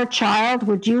your child,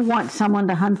 would you want someone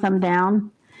to hunt them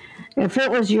down? If it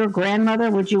was your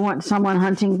grandmother, would you want someone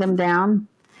hunting them down?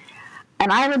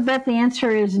 And I would bet the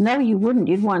answer is no, you wouldn't.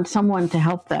 You'd want someone to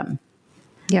help them.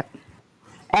 Yep.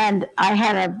 And I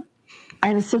had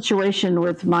a situation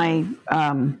with my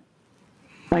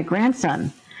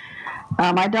grandson.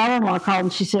 My daughter-in-law called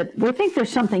and she said, "We think there's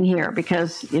something here,"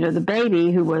 because the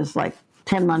baby, who was like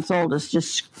 10 months old, is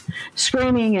just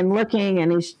screaming and looking,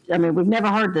 and we've never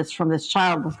heard this from this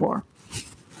child before.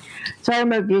 So I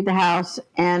reviewed the house,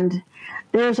 and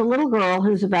there's a little girl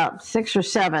who's about 6 or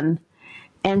 7,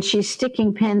 and she's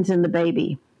sticking pins in the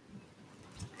baby.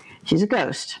 She's a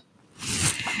ghost.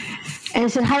 And I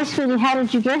said, "Hi, sweetie, how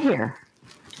did you get here?"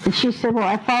 And she said, "Well,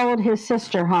 I followed his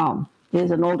sister home." He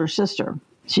has an older sister.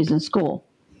 She's in school.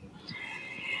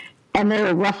 And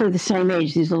they're roughly the same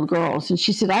age, these little girls. And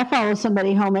she said, "I follow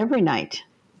somebody home every night."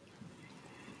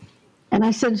 And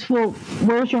I said, "Well,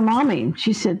 where's your mommy?"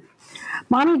 She said,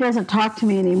 "Mommy doesn't talk to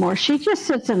me anymore. She just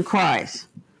sits and cries.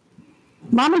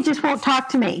 Mommy just won't talk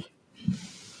to me." I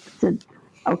said,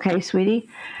 "Okay, sweetie."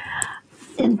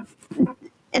 And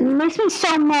it makes me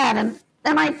so mad. And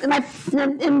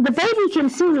the baby can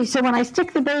see me. So when I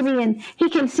stick the baby and he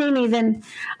can see me, then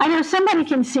I know somebody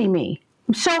can see me.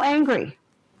 I'm so angry.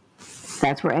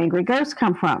 That's where angry ghosts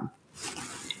come from.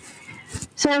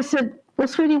 So I said, "Well,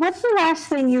 sweetie, what's the last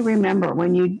thing you remember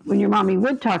when your mommy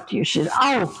would talk to you?" She said,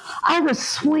 "Oh, I was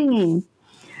swinging.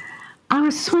 I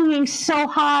was swinging so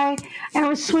high, and I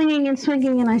was swinging and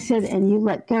swinging." And I said, "And you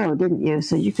let go, didn't you?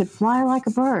 So you could fly like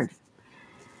a bird."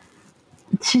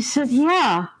 She said,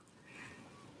 "Yeah."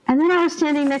 And then I was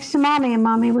standing next to Mommy, and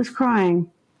Mommy was crying.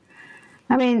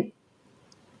 I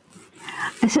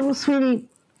said, "Well, sweetie,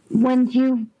 when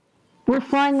you were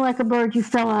flying like a bird, you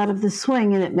fell out of the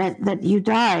swing, and it meant that you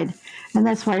died, and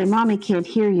that's why your Mommy can't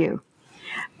hear you.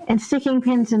 And sticking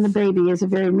pins in the baby is a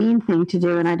very mean thing to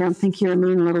do, and I don't think you're a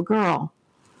mean little girl."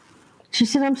 She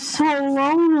said, "I'm so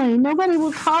lonely. Nobody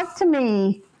will talk to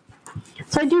me.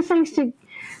 So I do things to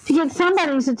get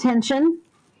somebody's attention."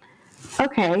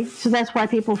 Okay, so that's why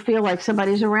people feel like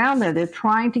somebody's around there. They're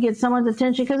trying to get someone's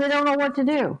attention because they don't know what to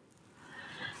do.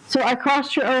 So I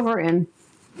crossed her over, and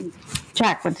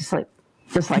Jack went to sleep,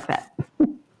 just like that.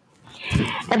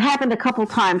 It happened a couple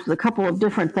times with a couple of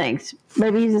different things.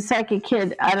 Maybe he's a psychic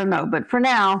kid, I don't know. But for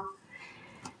now,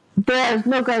 there's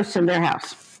no ghosts in their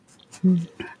house. And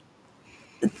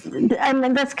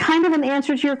that's kind of an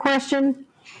answer to your question.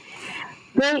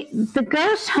 The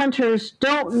ghost hunters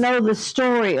don't know the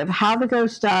story of how the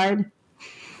ghost died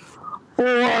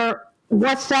or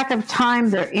what stack of time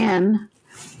they're in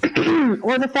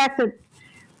or the fact that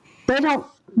they don't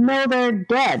know they're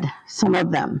dead, some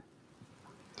of them.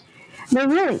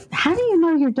 How do you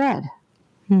know you're dead?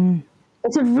 Mm.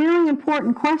 It's a really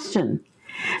important question.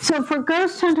 So for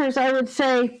ghost hunters, I would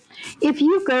say if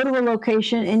you go to a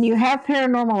location and you have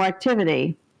paranormal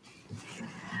activity,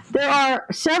 there are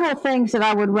several things that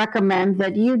I would recommend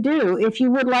that you do if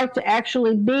you would like to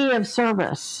actually be of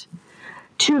service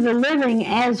to the living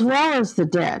as well as the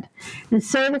dead, and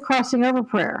say the crossing over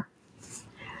prayer.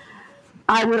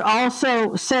 I would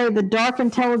also say the dark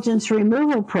intelligence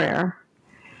removal prayer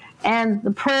and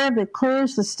the prayer that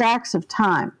clears the stacks of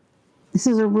time. This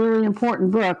is a really important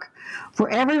book for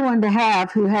everyone to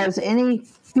have who has any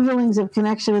feelings of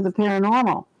connection with the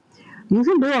paranormal. You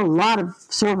can do a lot of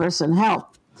service and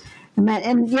help.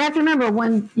 And you have to remember,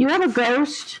 when you have a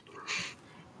ghost,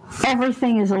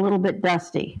 everything is a little bit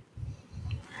dusty.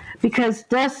 Because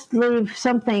dust leaves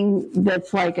something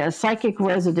that's like a psychic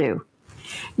residue.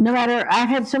 No matter, I've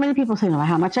had so many people say, "Oh,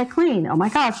 how much I clean. Oh my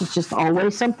gosh, it's just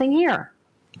always something here."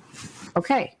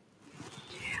 Okay.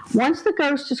 Once the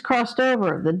ghost is crossed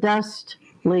over, the dust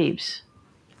leaves.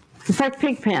 It's like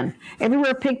Pigpen.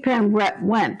 Everywhere Pigpen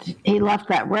went, he left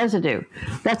that residue.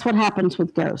 That's what happens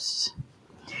with ghosts.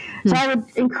 So I would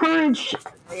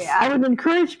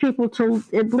encourage people to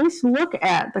at least look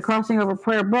at the Crossing Over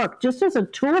Prayer book just as a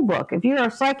tool book. If you're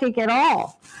a psychic at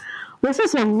all, this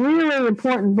is a really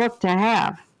important book to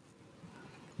have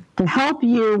to help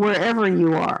you wherever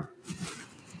you are.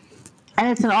 And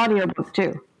it's an audio book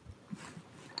too.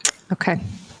 Okay.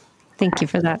 Thank you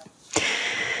for that.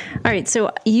 All right.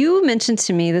 So you mentioned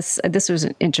to me this was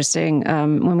interesting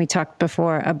when we talked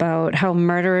before about how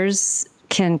murderers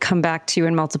can come back to you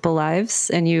in multiple lives.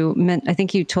 And I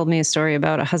think you told me a story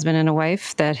about a husband and a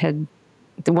wife that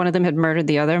one of them had murdered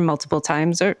the other multiple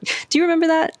times. Or do you remember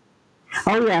that?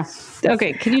 Oh, yes.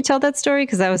 Okay. Can you tell that story?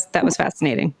 Because that was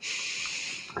fascinating.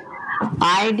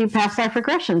 I do past life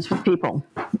regressions with people.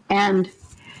 And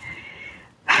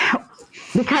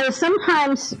because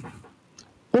sometimes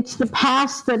it's the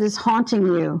past that is haunting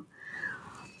you.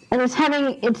 And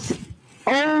its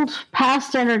old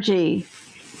past energy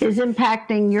is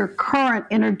impacting your current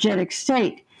energetic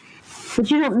state. But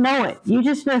you don't know it. You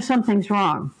just know something's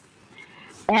wrong.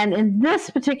 And in this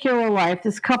particular life,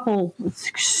 this couple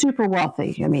is super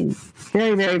wealthy. I mean,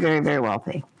 very, very, very, very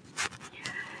wealthy.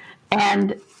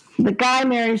 And the guy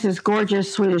marries this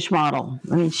gorgeous Swedish model.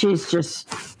 I mean, she's just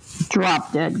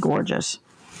drop dead gorgeous.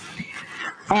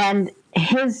 And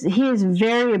he is a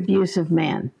very abusive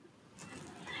man.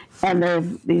 And there are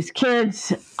these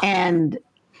kids, and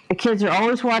the kids are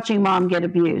always watching mom get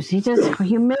abused. He does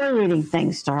humiliating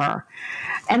things to her.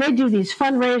 And they do these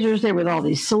fundraisers there with all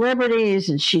these celebrities,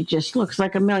 and she just looks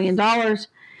like $1 million.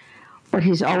 But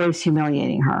he's always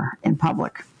humiliating her in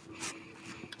public.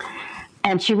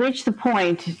 And she reached the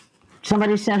point,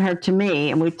 somebody sent her to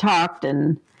me, and we talked,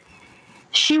 and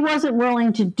she wasn't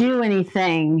willing to do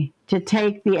anything to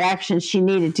take the action she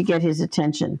needed to get his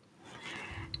attention.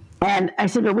 And I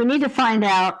said, but we need to find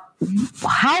out,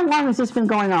 how long has this been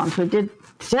going on? So we did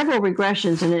several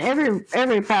regressions, and in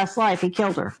every past life, he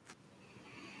killed her.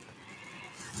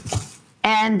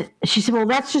 And she said, well,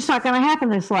 that's just not going to happen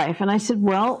this life. And I said,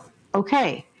 well,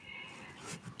 okay.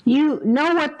 You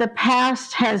know what the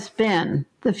past has been.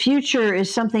 The future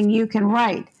is something you can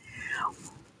write.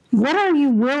 What are you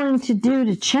willing to do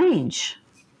to change?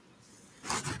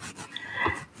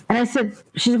 And I said,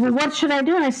 she said, well, what should I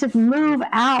do? And I said, move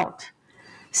out.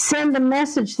 Send a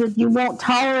message that you won't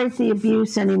tolerate the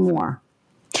abuse anymore.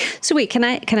 So wait, can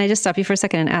I just stop you for a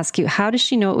second and ask you, how does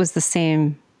she know it was the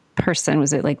same person?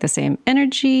 Was it like the same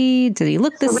energy? Did he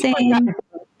look the same?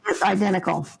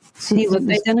 Identical. He looked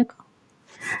identical?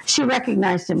 She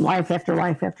recognized him life after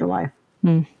life after life.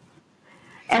 And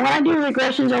when I do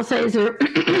regressions, I'll say, is there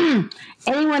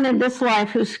anyone in this life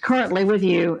who's currently with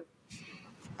you,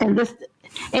 and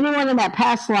anyone in that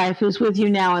past life who's with you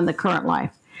now in the current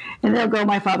life? And they'll go,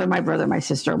 my father, my brother, my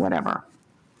sister, whatever.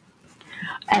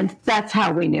 And that's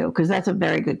how we knew, because that's a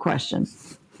very good question.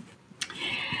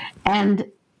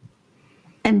 And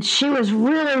it was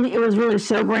really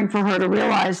sobering for her to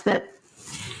realize that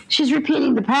she's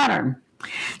repeating the pattern.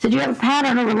 That you have a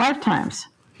pattern over lifetimes.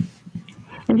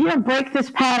 If you don't break this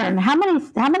pattern, how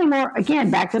many more, again,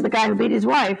 back to the guy who beat his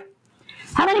wife,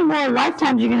 how many more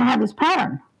lifetimes are you going to have this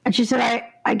pattern? And she said,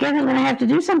 I guess I'm going to have to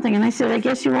do something. And I said, I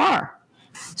guess you are.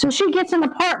 So she gets an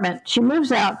apartment. She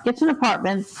moves out, gets an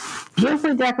apartment,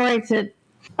 beautifully decorates it,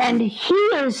 and he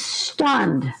is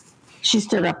stunned. She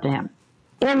stood up to him.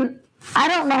 In I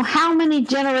don't know how many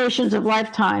generations of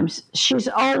lifetimes, she's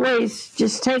always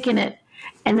just taken it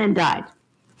and then died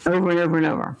over and over and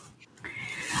over.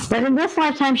 But in this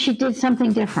lifetime, she did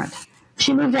something different.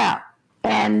 She moved out,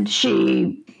 and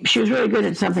she was really good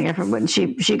at something different. When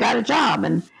she got a job,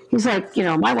 and he's like,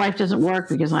 my life doesn't work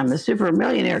because I'm a super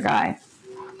millionaire guy.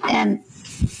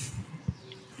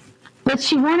 But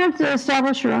she wanted to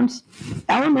establish her own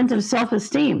element of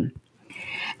self-esteem.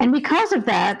 And because of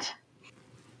that,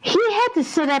 he had to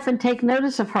sit up and take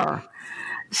notice of her.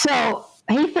 So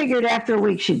he figured after a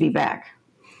week she'd be back.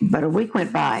 But a week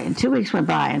went by, and 2 weeks went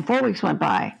by, and 4 weeks went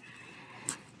by.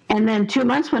 And then 2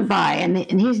 months went by, and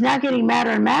he's not getting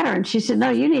madder and madder. And she said, no,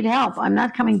 you need help. I'm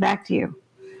not coming back to you.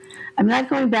 I'm not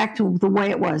going back to the way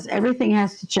it was. Everything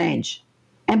has to change.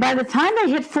 And by the time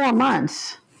they hit 4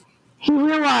 months, he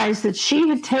realized that she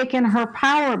had taken her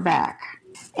power back.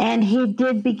 And he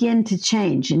did begin to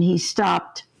change, and he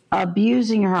stopped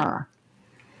abusing her.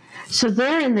 So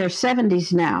they're in their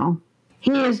 70s now.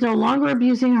 He is no longer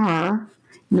abusing her,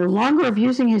 no longer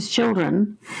abusing his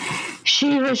children.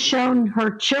 She has shown her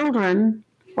children,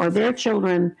 or their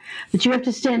children, that you have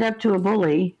to stand up to a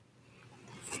bully.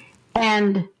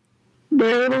 And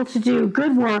they're able to do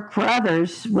good work for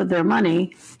others with their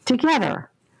money together.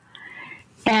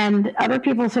 And other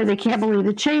people say they can't believe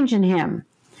the change in him.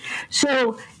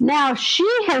 So now she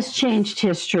has changed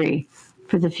history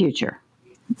for the future.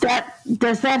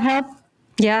 Does that help?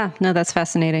 Yeah, no, that's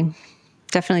fascinating.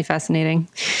 Definitely fascinating.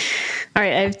 All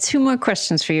right, I have 2 more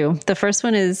questions for you. The first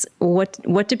one is,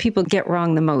 what do people get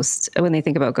wrong the most when they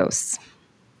think about ghosts?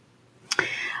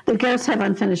 The ghosts have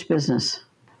unfinished business.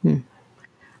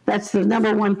 That's the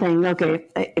number one thing. Okay,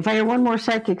 if I hear one more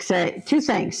psychic say 2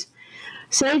 things.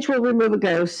 Sage will remove a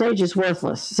ghost. Sage is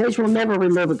worthless. Sage will never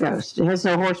remove a ghost. It has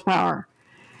no horsepower.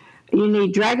 You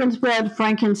need dragon's blood,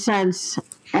 frankincense,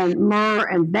 and myrrh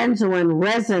and benzoin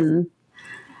resin.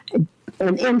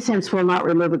 And incense will not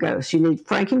remove a ghost. You need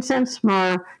frankincense,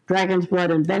 myrrh, dragon's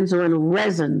blood, and benzoin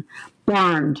resin,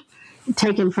 burned,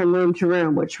 taken from room to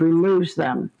room, which removes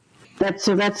them. That's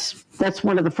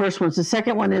one of the first ones. The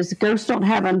second one is ghosts don't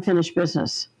have unfinished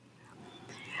business.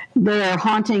 They are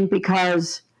haunting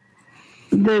because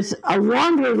there's a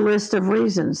laundry list of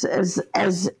reasons.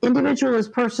 As individual as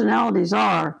personalities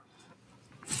are,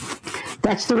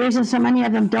 that's the reason so many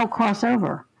of them don't cross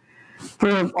over,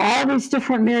 for all these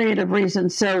different myriad of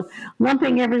reasons. So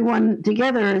lumping everyone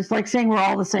together is like saying we're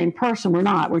all the same person. We're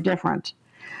not. We're different.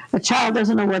 A child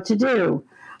doesn't know what to do.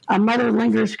 A mother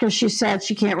lingers because she's sad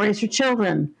she can't raise her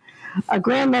children. A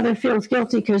grandmother feels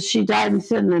guilty because she died in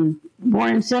sin and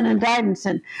born in sin and died in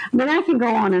sin. I mean, I can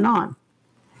go on and on.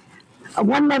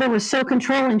 One mother was so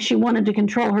controlling, she wanted to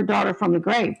control her daughter from the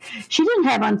grave. She didn't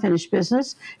have unfinished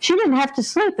business. She didn't have to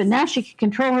sleep, and now she could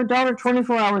control her daughter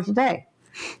 24 hours a day.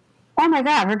 Oh, my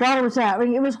God, her daughter was out. I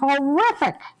mean, it was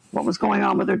horrific what was going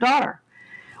on with her daughter.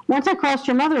 Once I crossed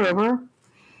her mother over,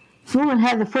 the woman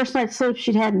had the first night's sleep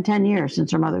she'd had in 10 years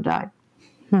since her mother died.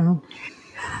 Mm-hmm.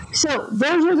 So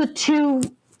those are the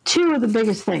two of the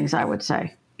biggest things, I would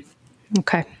say.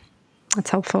 Okay. That's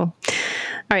helpful.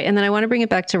 All right. And then I want to bring it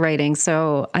back to writing.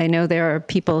 So I know there are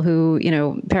people who,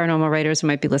 paranormal writers who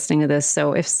might be listening to this.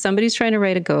 So if somebody's trying to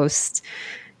write a ghost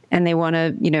and they want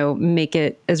to, make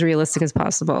it as realistic as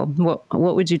possible,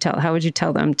 what would you how would you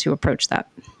tell them to approach that?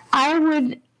 I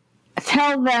would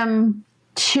tell them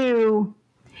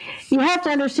you have to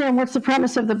understand what's the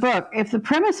premise of the book. If the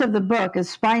premise of the book is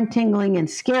spine-tingling and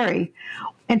scary,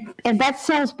 and that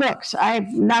sells books,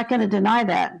 I'm not going to deny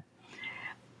that.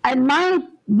 And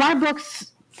my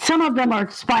books, some of them are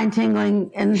spine-tingling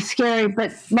and scary,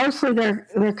 but mostly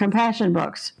they're compassion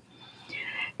books.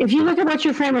 If you look at what's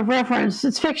your frame of reference,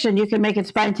 it's fiction. You can make it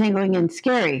spine-tingling and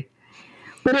scary.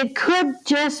 But it could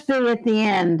just be at the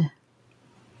end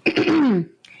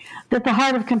that the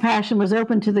heart of compassion was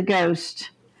open to the ghost,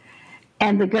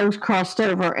 and the ghost crossed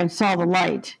over and saw the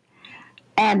light,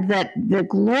 and that the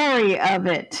glory of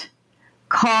it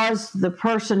caused the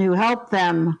person who helped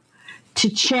them to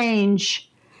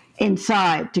change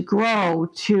inside, to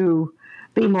grow, to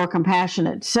be more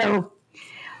compassionate. So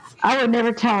I would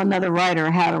never tell another writer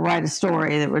how to write a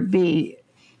story that would be,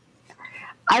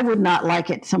 I would not like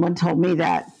it. Someone told me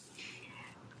that.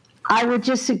 I would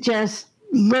just suggest,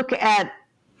 look at,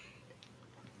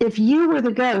 if you were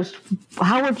the ghost,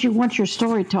 how would you want your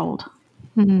story told?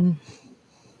 Mm-hmm.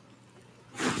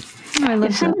 I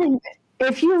love that.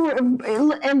 If you were,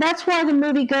 and that's why the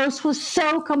movie Ghost was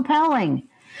so compelling,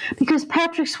 because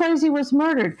Patrick Swayze was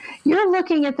murdered. You're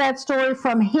looking at that story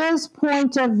from his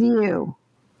point of view.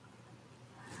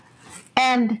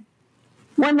 And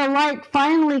when the light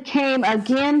finally came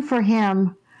again for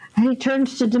him, and he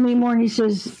turns to Demi Moore and he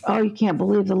says, "Oh, you can't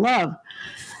believe the love."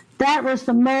 That was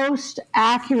the most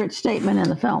accurate statement in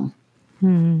the film.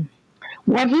 Mm-hmm.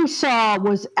 What he saw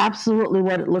was absolutely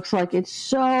what it looks like. It's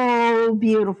so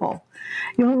beautiful.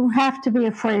 You don't have to be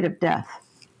afraid of death.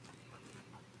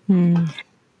 I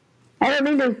don't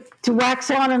mean to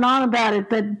wax on and on about it,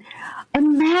 but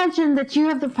imagine that you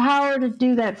have the power to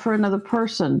do that for another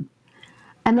person,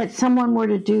 and that someone were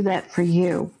to do that for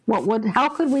you. How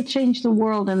could we change the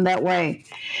world in that way?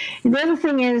 And the other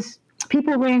thing is,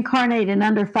 People reincarnate in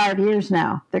under 5 years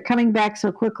now. They're coming back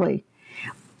so quickly.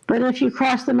 But if you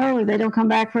cross them over, they don't come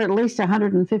back for at least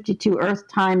 152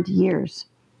 Earth-timed years.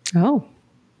 Oh,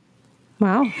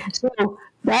 wow. So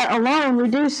that alone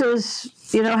reduces,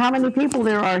 how many people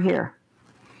there are here.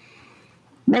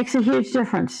 Makes a huge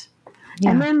difference.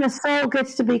 Yeah. And then the soul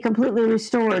gets to be completely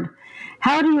restored.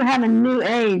 How do you have a new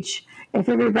age if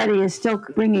everybody is still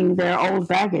bringing their old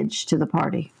baggage to the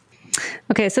party?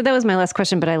 Okay, so that was my last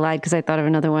question, but I lied because I thought of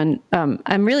another one.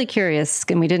 I'm really curious,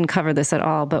 and we didn't cover this at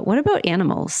all, but what about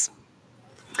animals?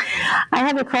 I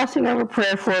have a crossing over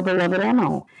prayer for a beloved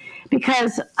animal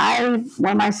because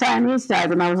when my Siamese died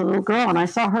when I was a little girl, and I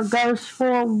saw her ghost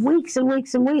for weeks and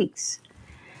weeks and weeks.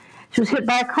 She was hit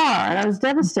by a car, and I was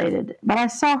devastated, but I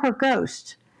saw her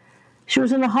ghost. She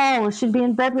was in the hall, and she'd be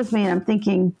in bed with me, and I'm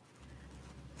thinking,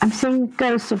 I'm seeing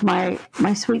ghosts of my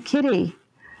sweet kitty.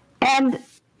 And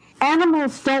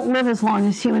animals don't live as long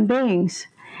as human beings.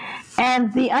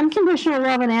 And the unconditional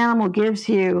love an animal gives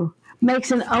you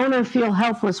makes an owner feel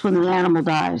helpless when the animal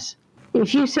dies.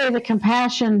 If you say the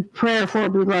compassion prayer for a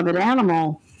beloved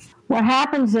animal, what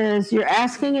happens is you're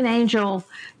asking an angel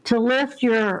to lift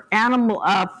your animal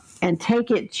up and take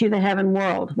it to the heaven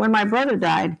world. When my brother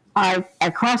died, I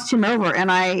crossed him over,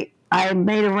 and I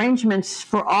made arrangements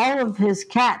for all of his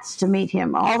cats to meet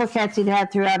him, all the cats he'd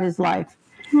had throughout his life.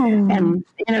 And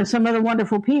some other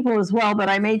wonderful people as well, but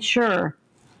I made sure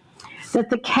that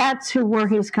the cats who were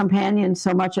his companions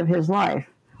so much of his life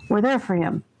were there for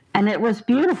him. And it was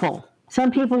beautiful.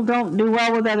 Some people don't do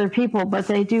well with other people, but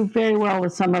they do very well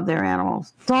with some of their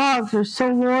animals. Dogs are so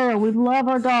loyal. We love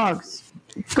our dogs.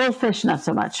 Goldfish, not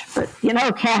so much, but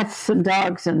cats and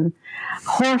dogs and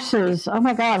horses. Oh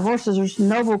my God, horses are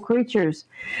noble creatures.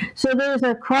 So there's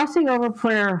a crossing over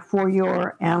prayer for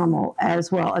your animal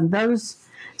as well. And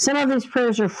some of these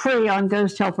prayers are free on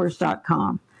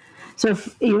ghosthelpers.com. So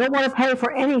if you don't want to pay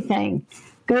for anything,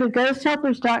 go to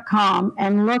ghosthelpers.com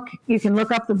and you can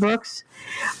look up the books.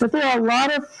 But there are a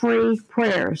lot of free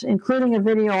prayers, including a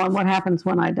video on what happens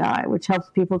when I die, which helps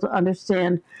people to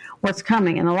understand what's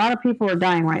coming. And a lot of people are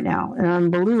dying right now. An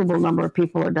unbelievable number of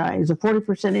people are dying. There's a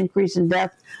 40% increase in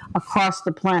death across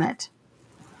the planet.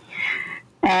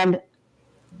 And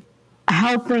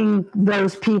helping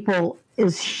those people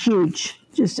is huge,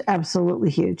 just absolutely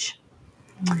huge.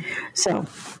 So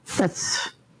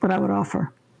that's what I would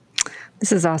offer.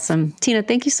 This is awesome. Tina,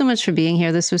 thank you so much for being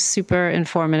here. This was super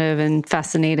informative and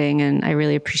fascinating, and I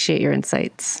really appreciate your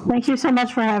insights. Thank you so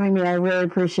much for having me. I really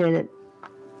appreciate it.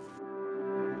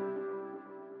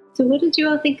 So what did you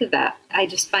all think of that? I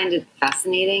just find it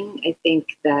fascinating. I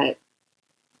think that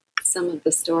some of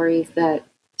the stories that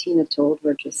Tina told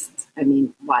were just,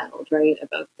 wild, right?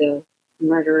 About the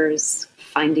murderers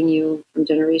finding you from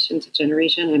generation to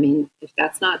generation. If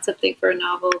that's not something for a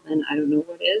novel, then I don't know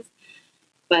what is.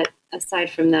 But aside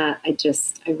from that,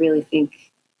 I really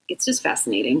think it's just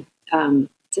fascinating to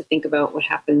think about what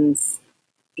happens,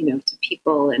 to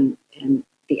people and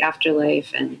the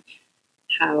afterlife, and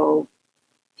how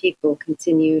people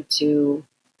continue to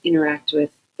interact with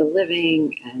the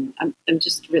living. And I'm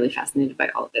just really fascinated by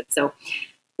all of it. So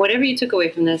whatever you took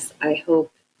away from this, I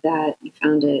hope that you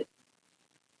found it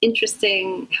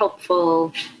interesting,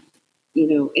 helpful,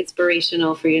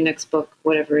 inspirational for your next book,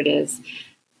 whatever it is.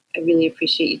 I really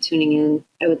appreciate you tuning in.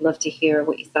 I would love to hear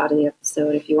what you thought of the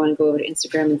episode. If you want to go over to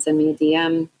Instagram and send me a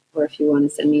DM, or if you want to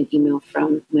send me an email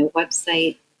from my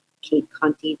website,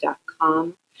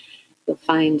 kateconti.com, you'll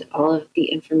find all of the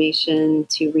information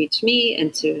to reach me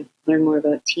and to learn more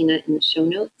about Tina in the show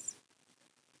notes.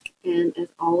 And as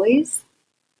always,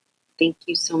 thank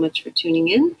you so much for tuning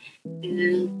in,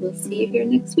 and we'll see you here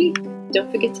next week. Don't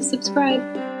forget to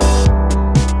subscribe.